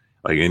find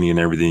like any and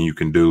everything you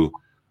can do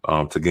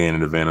to gain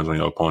an advantage on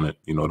your opponent,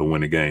 to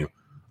win a game.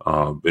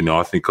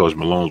 I think Coach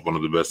Malone's one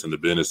of the best in the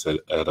business at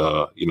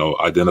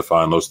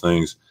identifying those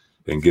things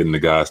and getting the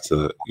guys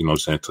to,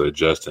 to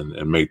adjust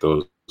and make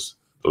those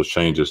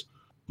changes.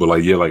 But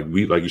like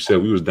you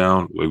said, we was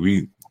down. Like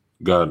we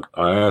got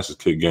our asses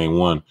kicked game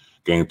 1.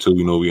 Game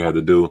 2, we had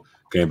to do.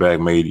 Came back,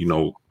 made,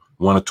 1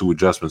 or 2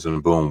 adjustments,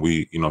 and boom,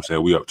 we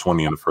up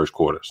 20 in the first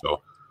quarter.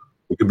 So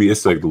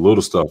it's like the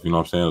little stuff,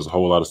 There's a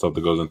whole lot of stuff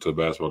that goes into a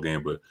basketball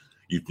game, but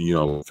you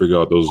figure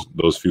out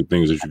those few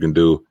things that you can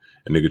do,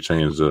 and they could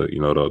change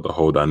the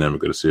whole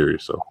dynamic of the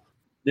series. So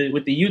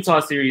with the Utah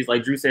series,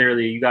 like Drew said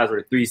earlier, you guys were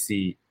a 3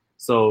 seed,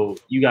 so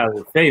you guys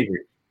were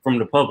favored from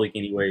the public,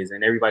 anyways,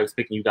 and everybody was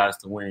picking you guys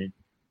to win.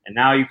 And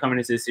now you're coming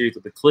into the series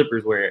with the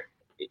Clippers, where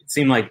it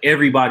seemed like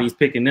everybody's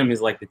picking them as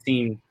like the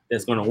team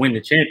that's going to win the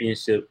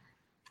championship.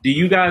 Do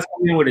you guys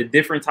come in with a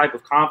different type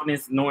of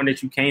confidence knowing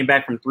that you came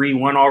back from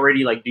 3-1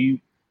 already? Like,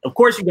 of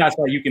course you guys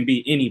thought you can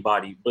beat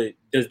anybody, but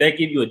does that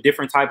give you a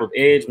different type of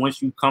edge once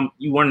you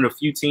one of the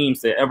few teams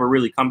to ever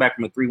really come back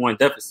from a 3-1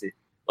 deficit?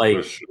 Like,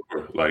 for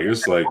sure. Like,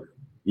 it's like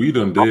we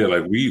done did,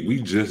 like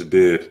we just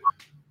did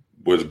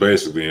what's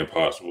basically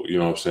impossible. You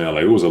know what I'm saying?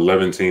 Like it was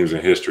 11 teams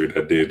in history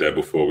that did that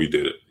before we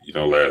did it,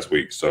 last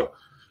week. So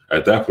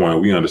at that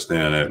point, we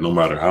understand that no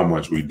matter how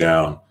much we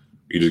down,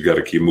 you just got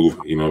to keep moving.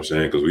 You know what I'm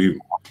saying? Because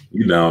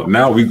we down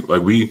now.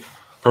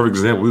 Perfect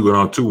example. We go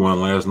down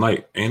 2-1 last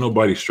night. Ain't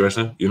nobody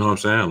stressing. You know what I'm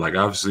saying? Like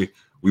obviously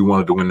we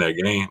wanted to win that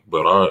game,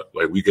 but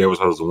we gave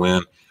ourselves a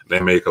win.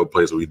 They made a couple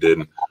plays that we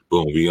didn't.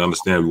 Boom. We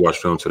understand. We watch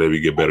film today. We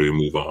get better. We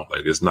move on.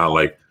 Like it's not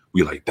like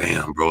we like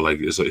damn, bro. Like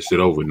it's shit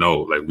over.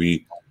 No, like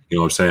we. You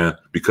know what I'm saying?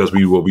 Because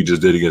what we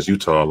just did against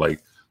Utah,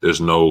 like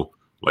there's no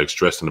like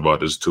stressing about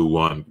this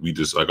 2-1. We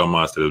just like our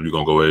mindset is we're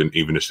gonna go ahead and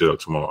even this shit up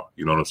tomorrow.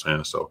 You know what I'm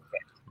saying? So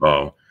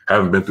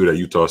having been through that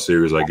Utah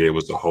series, like gave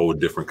us a whole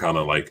different kind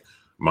of like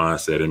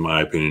mindset, in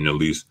my opinion, at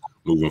least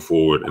moving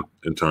forward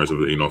in terms of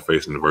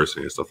facing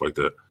adversity and stuff like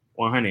that.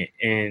 100.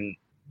 And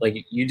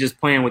like you just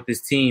playing with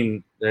this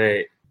team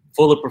that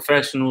full of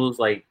professionals,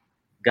 like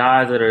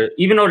guys that are,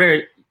 even though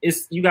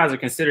you guys are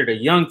considered a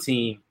young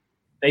team,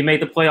 they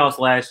made the playoffs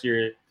last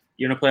year.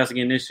 You're in the playoffs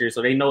again this year,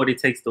 so they know what it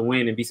takes to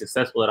win and be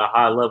successful at a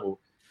high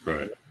level.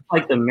 Right.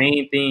 Like the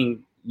main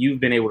thing you've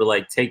been able to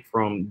like take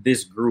from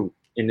this group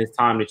in this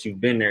time that you've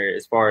been there,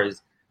 as far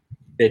as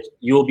that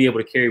you'll be able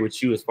to carry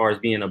with you as far as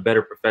being a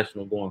better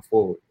professional going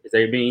forward. Is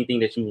there been anything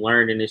that you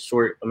learned in this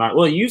short amount?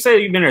 Well, you said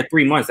you've been there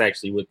 3 months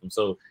actually with them,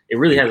 so it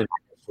really hasn't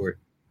been that short.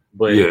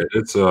 But yeah,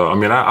 it's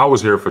I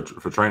was here for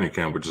training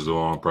camp, which is a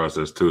long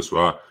process too.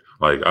 So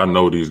I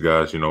know these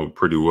guys,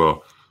 pretty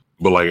well.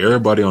 But like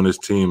everybody on this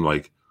team,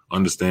 like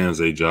understands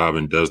their job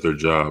and does their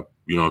job.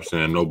 You know what I'm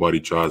saying? Nobody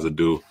tries to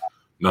do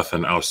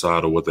nothing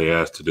outside of what they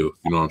asked to do.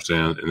 You know what I'm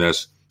saying? And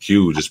that's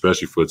huge,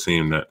 especially for a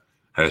team that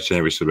has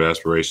championship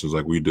aspirations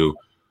like we do.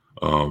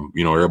 You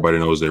know, everybody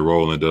knows their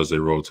role and does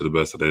their role to the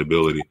best of their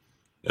ability.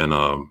 And,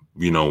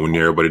 you know, when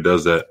everybody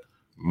does that,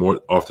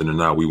 more often than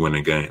not, we win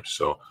in games.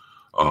 So,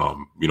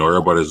 you know,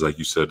 everybody's, like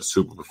you said,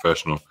 super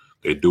professional.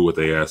 They do what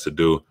they ask to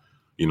do.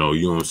 You know,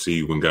 you don't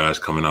see when guys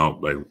coming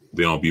out, like,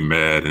 they don't be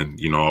mad and,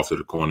 you know, off to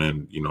the corner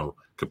and, you know,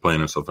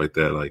 complaining and stuff like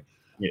that. Like,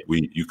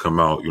 you come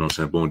out, you know what I'm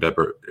saying, boom, dap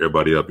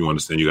everybody up. You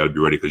understand you got to be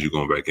ready because you're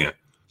going back in.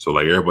 So,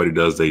 like, everybody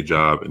does their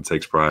job and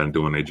takes pride in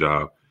doing their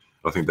job.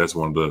 I think that's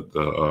one of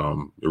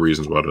the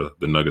reasons why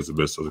the Nuggets have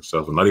been so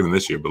successful. Not even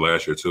this year, but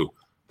last year too.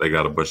 They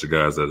got a bunch of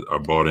guys that are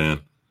bought in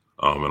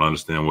and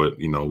understand what,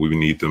 you know, we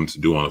need them to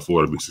do on the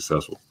floor to be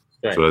successful.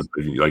 Right. So,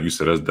 like you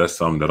said, that's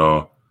something that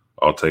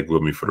I'll take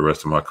with me for the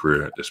rest of my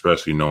career,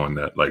 especially knowing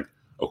that, like,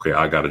 okay,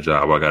 I got a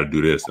job, I got to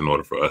do this in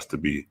order for us to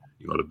be,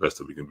 you know, the best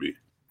that we can be.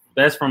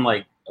 That's from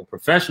like a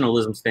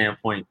professionalism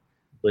standpoint,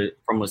 but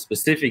from a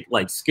specific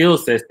like skill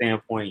set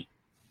standpoint,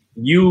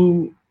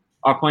 you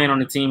are playing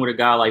on a team with a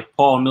guy like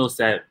Paul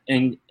Millsap,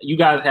 and you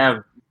guys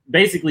have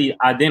basically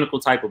identical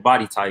type of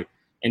body type.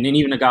 And then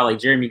even a guy like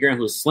Jeremy Grant,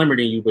 who's slimmer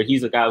than you, but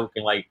he's a guy who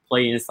can like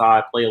play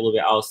inside, play a little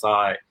bit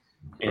outside.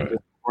 And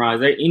right.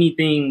 Is there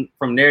anything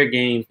from their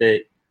games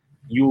that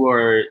you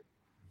are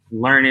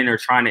learning or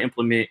trying to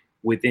implement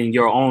within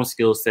your own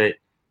skill set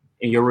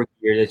in your rookie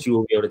year that you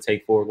will be able to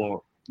take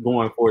forward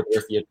going forward the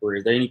rest of your career?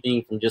 Is there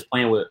anything from just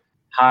playing with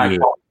high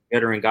quality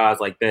veteran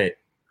guys like that?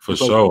 For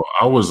sure.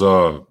 I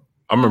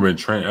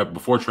remember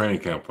before training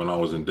camp when I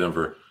was in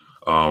Denver,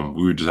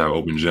 we would just have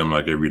open gym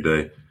like every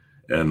day,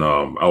 and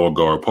I would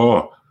guard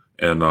Paul.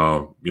 And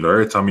you know,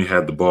 every time he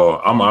had the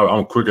ball,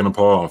 I'm quicker than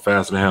Paul, I'm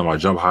faster than him, I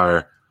jump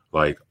higher,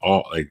 like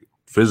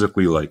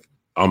physically, like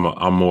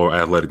I'm more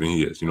athletic than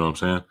he is. You know what I'm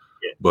saying?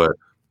 Yeah. But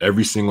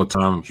every single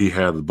time he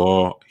had the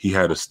ball, he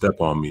had a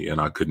step on me, and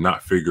I could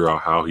not figure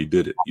out how he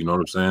did it. You know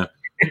what I'm saying?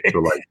 So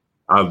like,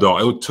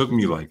 it took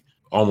me like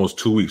almost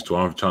 2 weeks to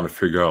I'm trying to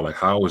figure out like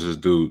how was this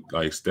dude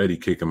like steady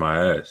kicking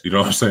my ass? You know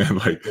what I'm saying?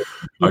 Like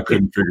I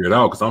couldn't figure it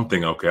out because I'm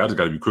thinking, okay, I just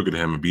got to be quicker than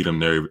him and beat him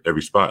there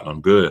every spot, and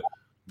I'm good.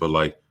 But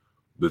like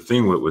the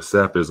thing with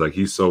Seth is like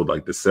he's so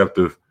like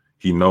deceptive.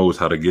 He knows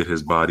how to get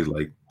his body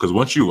like because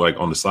once you like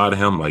on the side of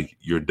him, like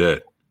you're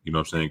dead. You know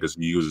what I'm saying? Because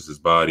he uses his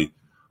body,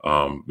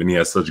 and he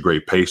has such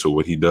great pace with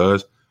what he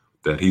does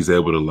that he's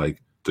able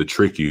to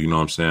trick you. You know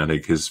what I'm saying?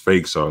 Like his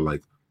fakes are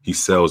like. He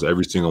sells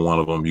every single one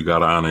of them. You got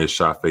to honor his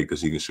shot fake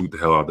because he can shoot the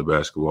hell out of the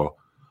basketball.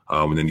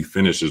 And then he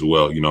finishes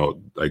well, you know,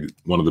 like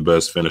one of the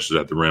best finishers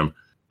at the rim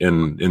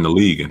in the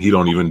league. And he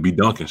don't even be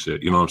dunking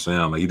shit. You know what I'm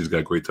saying? Like he just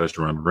got great touch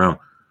around the rim.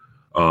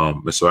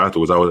 And so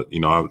afterwards, I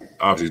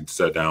obviously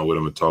sat down with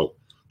him and talked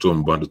to him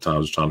a bunch of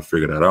times trying to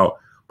figure that out.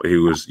 But he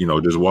was, you know,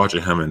 just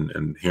watching him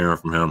and hearing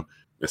from him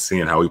and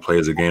seeing how he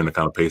plays the game, the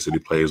kind of pace that he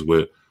plays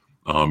with,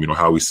 you know,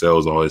 how he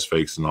sells all his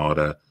fakes and all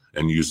that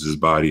and uses his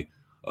body.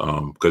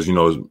 Because you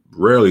know,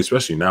 rarely,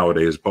 especially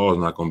nowadays, Paul's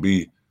not going to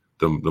be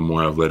the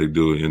more athletic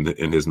dude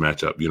in his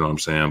matchup. You know what I'm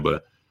saying?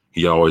 But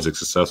he always is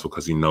successful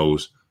because he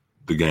knows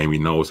the game, he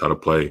knows how to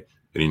play,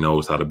 and he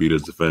knows how to beat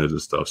his defenders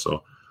and stuff.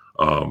 So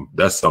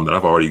that's something that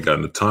I've already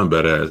gotten a ton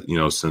better at, you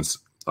know, since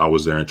I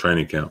was there in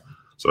training camp.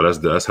 So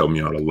that's helped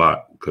me out a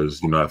lot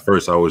because you know at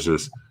first I was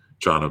just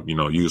trying to, you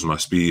know, use my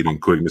speed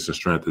and quickness and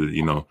strength to,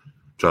 you know,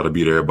 try to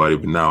beat everybody.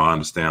 But now I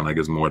understand like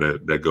it's more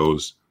that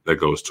goes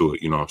to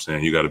it. You know what I'm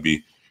saying? You got to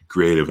be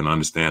creative and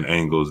understand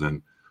angles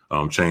and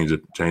change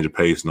the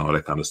pace and all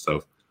that kind of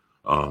stuff.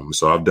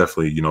 So I've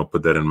definitely, you know,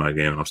 put that in my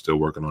game and I'm still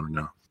working on it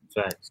now.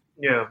 Thanks.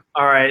 Yeah.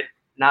 All right.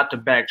 Not to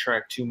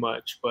backtrack too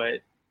much,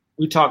 but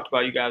we talked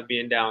about you guys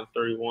being down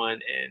 3-1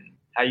 and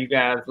how you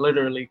guys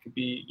literally could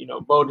be, you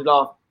know, voted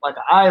off like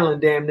an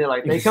island damn near.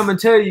 Like they come and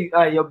tell you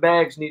your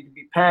bags need to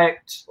be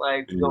packed,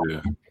 like we're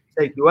gonna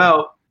take you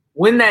out.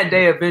 When that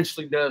day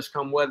eventually does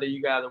come, whether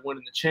you guys are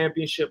winning the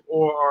championship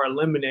or are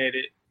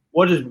eliminated,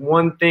 what is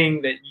one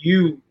thing that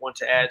you want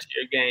to add to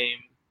your game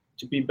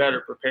to be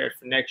better prepared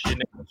for next year?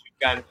 Next you've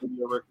gotten through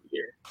your rookie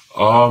year.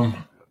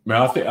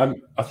 Man,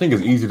 I think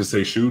it's easy to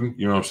say shooting.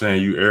 You know what I'm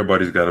saying?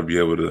 Everybody's got to be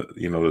able to,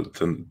 you know,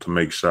 to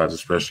make shots,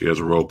 especially as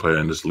a role player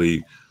in this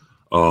league.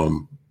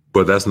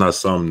 But that's not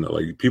something that,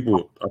 like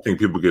I think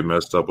people get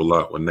messed up a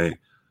lot when they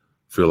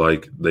feel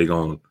like they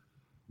gonna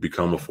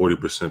become a 40%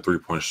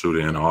 3-point shooter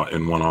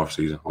in one off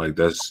season. Like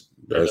that's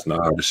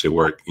not how this shit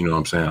work. You know what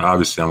I'm saying?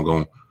 Obviously, I'm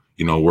gonna,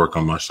 you know, work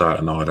on my shot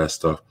and all that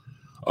stuff.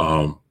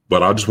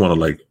 But I just want to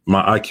like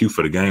my IQ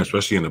for the game,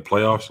 especially in the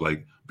playoffs,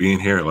 like being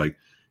here, like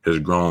has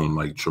grown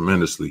like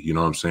tremendously. You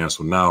know what I'm saying?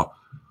 So now,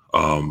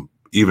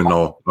 even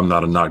though I'm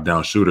not a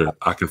knockdown shooter,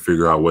 I can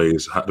figure out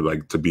ways how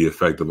to be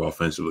effective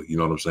offensively. You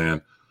know what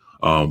I'm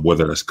saying?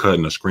 Whether that's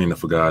cutting a screen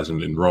for guys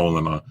and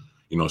rolling or,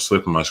 you know,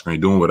 slipping my screen,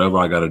 doing whatever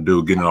I got to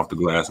do, getting off the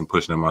glass and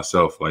pushing it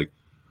myself, like,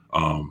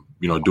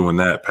 you know, doing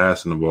that,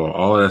 passing the ball,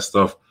 all of that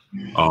stuff,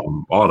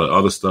 all the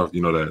other stuff,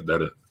 you know,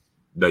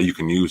 that you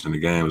can use in the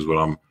game is what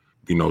I'm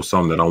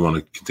something that I want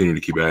to continue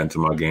to keep adding to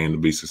my game to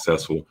be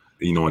successful,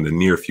 in the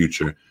near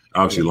future.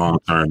 Obviously, long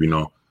term,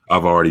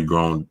 I've already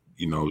grown,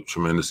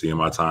 tremendously in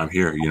my time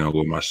here,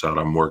 with my shot.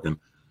 I'm working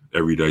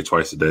every day,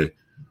 twice a day,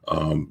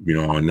 on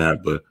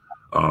that. But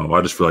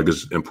I just feel like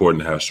it's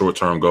important to have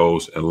short-term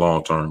goals and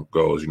long-term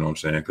goals, you know what I'm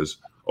saying? Because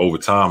over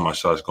time, my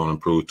shot's going to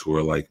improve to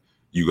where, like,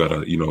 you got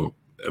to,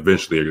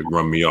 eventually it could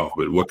run me off.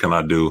 But what can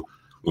I do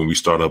when we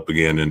start up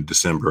again in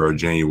December or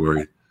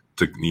January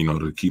to,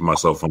 to keep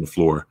myself on the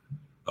floor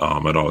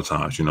at all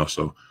times,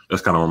 So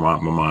that's kind of where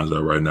my mind's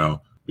at right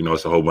now.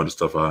 It's a whole bunch of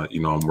stuff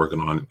I'm working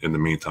on in the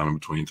meantime, in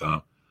between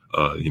time,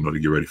 to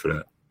get ready for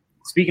that.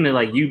 Speaking of,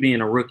 like, you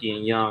being a rookie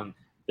and young,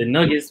 the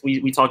Nuggets,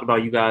 we talked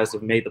about you guys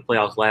have made the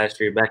playoffs last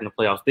year, back in the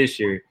playoffs this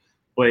year.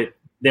 But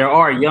there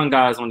are young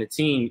guys on the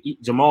team.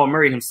 Jamal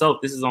Murray himself,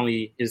 this is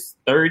only his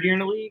third year in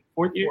the league,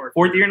 fourth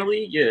year in the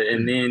league. Yeah,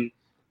 and then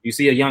you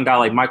see a young guy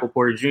like Michael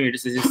Porter Jr.,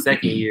 this is his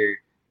second year.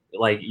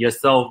 Like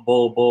yourself,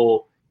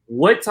 Bull.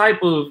 What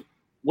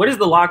is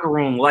the locker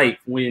room like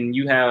when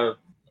you have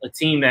a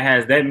team that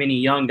has that many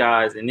young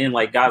guys and then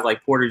like guys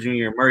like Porter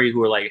Jr. and Murray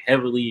who are like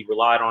heavily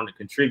relied on to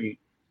contribute?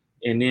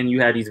 And then you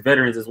have these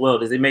veterans as well.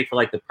 Does it make for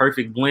like the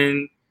perfect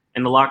blend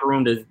in the locker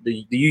room? Do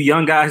you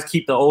young guys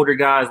keep the older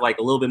guys like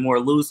a little bit more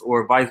loose,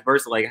 or vice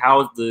versa? Like, how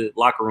is the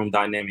locker room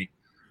dynamic?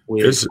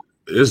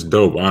 It's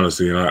dope,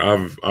 honestly.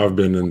 And I've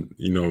been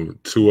in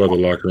two other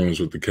locker rooms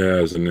with the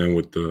Cavs and then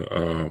with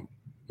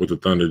the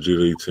Thunder G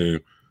League team.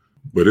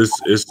 But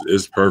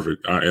it's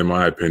perfect in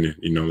my opinion.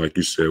 Like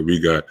you said, we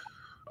got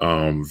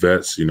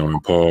vets,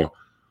 and Paul,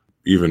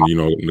 even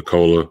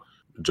Nikola,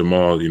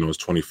 Jamal, is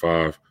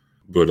 25.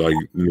 But like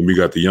we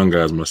got the young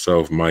guys,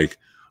 myself, Mike,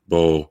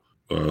 Bo,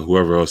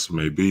 whoever else it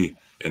may be,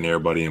 and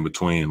everybody in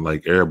between.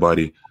 Like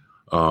everybody,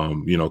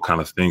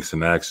 kind of thinks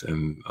and acts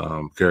and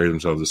carries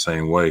themselves the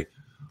same way.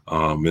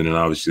 And then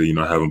obviously,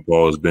 having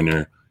Paul has been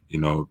there,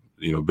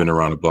 been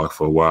around the block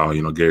for a while.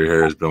 Gary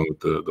Harris been with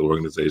the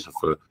organization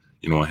for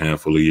a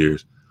handful of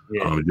years.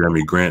 Yeah.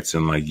 Jeremy Grant's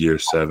in like year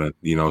 7.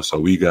 So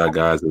we got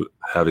guys that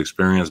have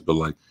experience, but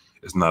like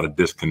it's not a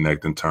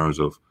disconnect in terms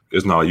of.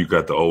 It's not like you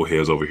got the old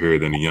heads over here,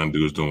 then the young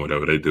dudes doing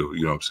whatever they do.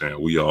 You know what I'm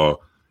saying? We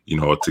all,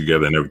 are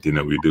together in everything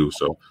that we do.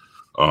 So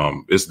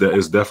it's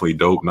definitely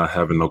dope not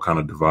having no kind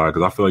of divide,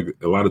 because I feel like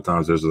a lot of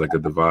times there's like a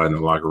divide in the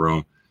locker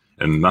room.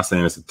 And I'm not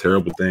saying it's a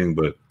terrible thing,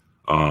 but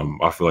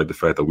I feel like the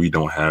fact that we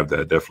don't have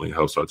that definitely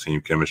helps our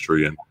team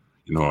chemistry and,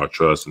 our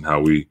trust and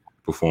how we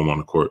perform on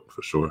the court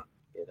for sure.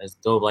 Yeah, that's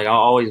dope. Like I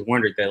always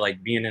wondered that,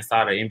 like being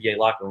inside an NBA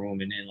locker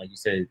room and then, like you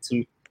said,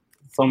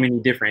 so many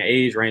different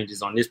age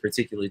ranges on this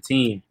particular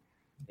team.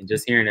 And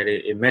just hearing that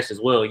it meshes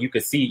well, you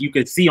could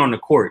see on the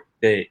court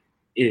that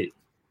the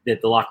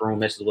locker room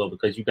meshes well,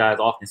 because you guys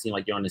often seem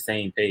like you're on the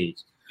same page.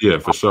 Yeah,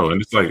 for sure.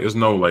 And it's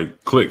no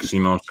like clicks,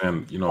 you know what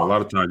I'm saying? A lot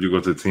of times you go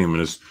to the team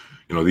and it's,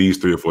 these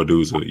 3 or 4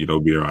 dudes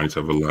that, be around each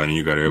other a lot, and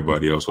you got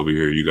everybody else over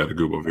here, you got a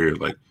group over here.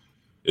 Like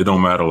it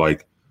don't matter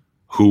like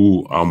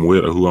who I'm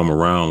with or who I'm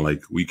around,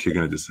 like we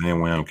kicking it the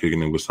same way I'm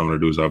kicking it with some of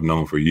the dudes I've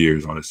known for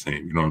years on this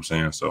team. You know what I'm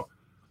saying? So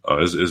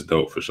it's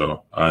dope for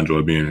sure. I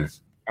enjoy being here.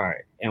 All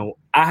right. And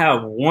I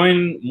have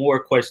one more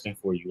question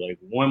for you. Like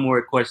one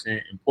more question,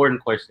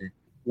 important question.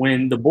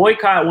 When the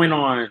boycott went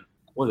on,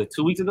 was it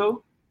 2 weeks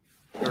ago?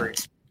 3.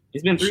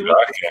 It's been 3 weeks.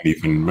 I can't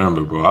even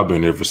remember, bro. I've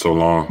been here for so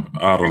long.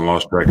 I done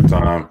lost track of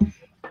time.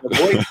 The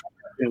boycott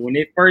happened, when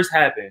it first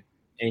happened,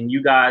 and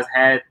you guys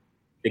had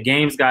the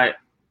games got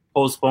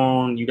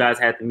postponed, you guys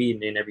had the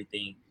meeting and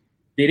everything.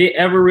 Did it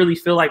ever really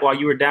feel like while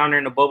you were down there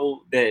in the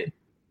bubble that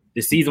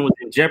the season was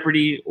in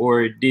jeopardy,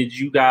 or did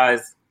you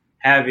guys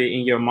have it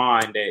in your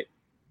mind that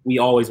we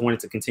always wanted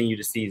to continue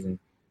the season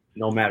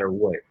no matter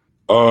what?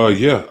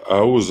 Yeah,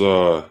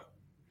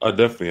 I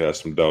definitely had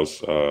some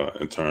doubts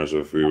in terms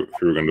of if we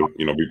were going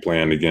to, be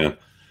playing again.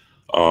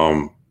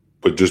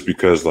 But just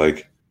because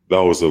like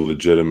that was a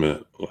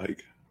legitimate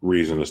like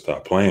reason to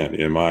stop playing,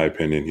 in my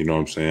opinion, you know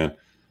what I'm saying?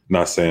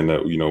 Not saying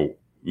that,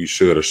 we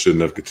should or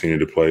shouldn't have continued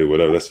to play,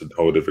 whatever. That's a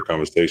whole different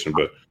conversation.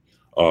 But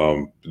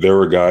there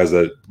were guys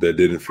that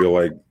didn't feel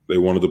like they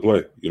wanted to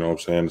play, you know what I'm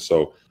saying?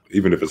 So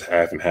even if it's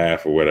half and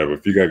half or whatever,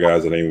 if you got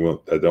guys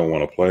that don't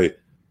want to play,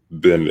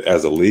 then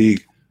as a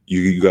league,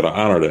 you got to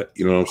honor that.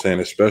 You know what I'm saying?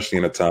 Especially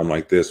in a time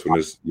like this when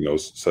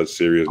there's, such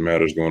serious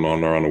matters going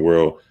on around the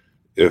world.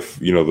 If,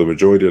 the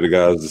majority of the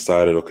guys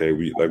decided, okay,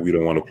 we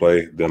don't want to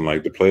play, then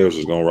like the players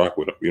is going to rock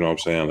with them. You know what I'm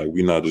saying? Like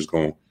we're not just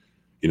going to,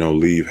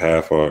 leave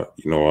half our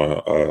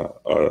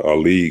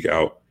league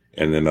out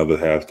and then the other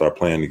half start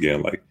playing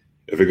again. Like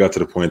if it got to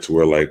the point to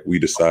where like we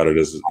decided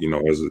as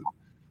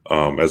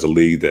a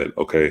league that,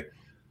 okay,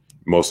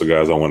 most of the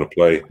guys don't want to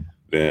play,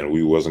 then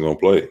we wasn't going to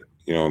play.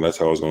 And that's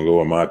how it's going to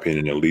go, in my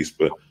opinion, at least.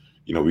 But,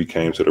 we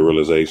came to the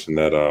realization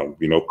that,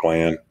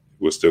 playing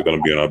was still going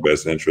to be in our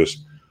best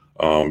interest,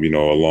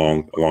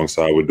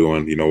 alongside with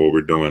doing, what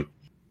we're doing,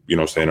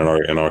 saying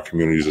in our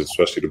communities,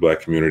 especially the Black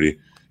community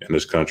in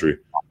this country.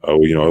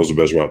 It was the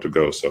best route to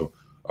go. So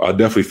I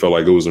definitely felt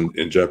like it was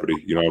in jeopardy.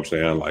 You know what I'm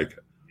saying? Like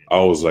I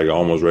was like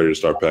almost ready to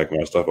start packing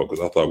my stuff up because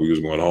I thought we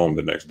was going home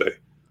the next day.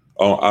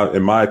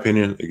 In my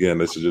opinion, again,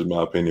 this is just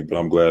my opinion, but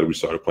I'm glad we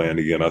started playing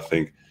again. I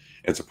think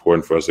it's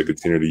important for us to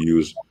continue to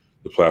use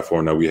the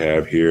platform that we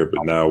have here,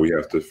 but now we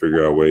have to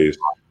figure out ways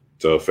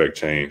to affect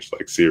change,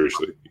 like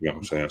seriously. You know what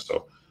I'm saying?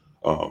 So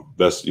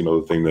that's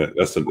the thing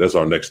that's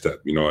our next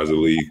step. As a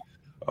league.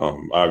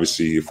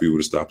 Obviously, if we would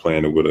have stopped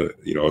playing, it would have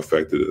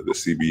affected the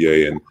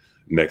CBA and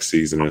next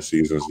season and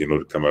seasons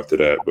to come after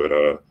that. But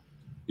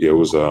it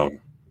was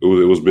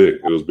big.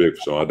 It was big.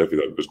 So I definitely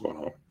thought it was going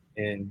on.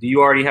 And do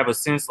you already have a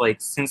sense,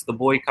 like since the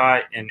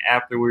boycott and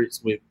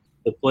afterwards, with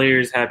the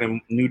players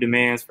having new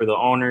demands for the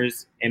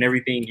owners and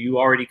everything, do you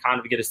already kind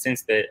of get a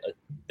sense that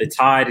the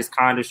tide is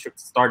kind of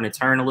starting to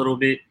turn a little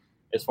bit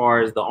as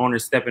far as the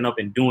owners stepping up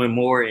and doing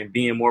more and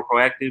being more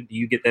proactive? Do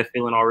you get that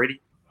feeling already?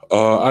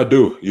 I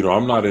do.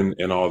 I'm not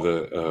in all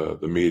the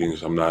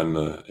meetings. I'm not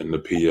in the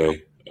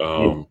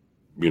PA.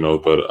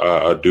 But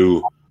I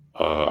do.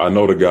 I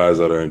know the guys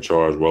that are in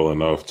charge well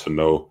enough to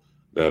know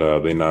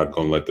that they're not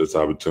going to let this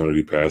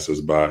opportunity pass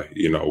us by,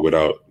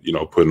 without,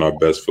 putting our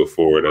best foot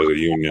forward as a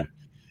union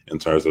in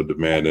terms of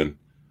demanding,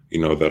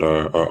 that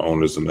our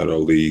owners and that our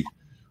league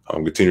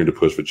continue to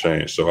push for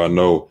change. So I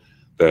know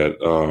that,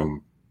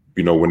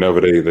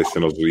 whenever they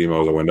send us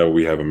emails or whenever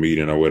we have a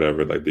meeting or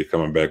whatever, like they're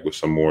coming back with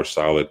some more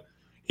solid,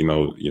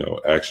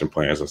 action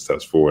plans and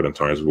steps forward in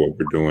terms of what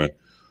we're doing,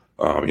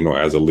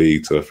 as a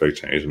league to affect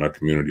change in our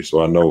community.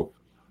 So I know,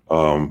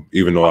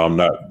 even though I'm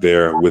not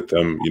there with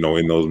them,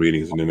 in those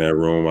meetings and in that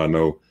room, I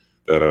know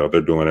that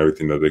they're doing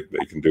everything that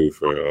they can do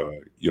for,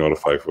 to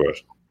fight for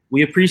us.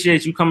 We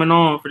appreciate you coming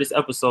on for this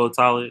episode,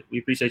 Tyler. We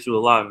appreciate you a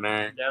lot,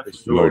 man. Yeah,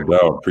 sure. No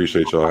doubt.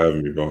 Appreciate y'all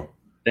having me, bro.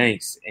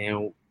 Thanks.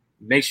 And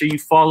make sure you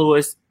follow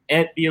us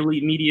at the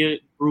Elite Media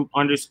Group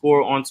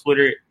 _ on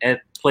Twitter,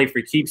 at Play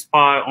for Keeps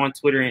Pod on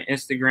Twitter and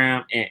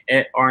Instagram, and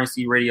at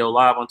RNC Radio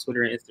Live on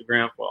Twitter and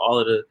Instagram for all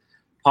of the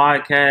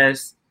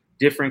podcasts,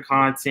 different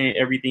content,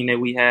 everything that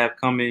we have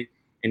coming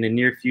in the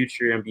near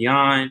future and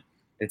beyond.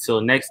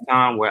 Until next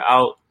time, we're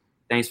out.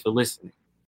 Thanks for listening.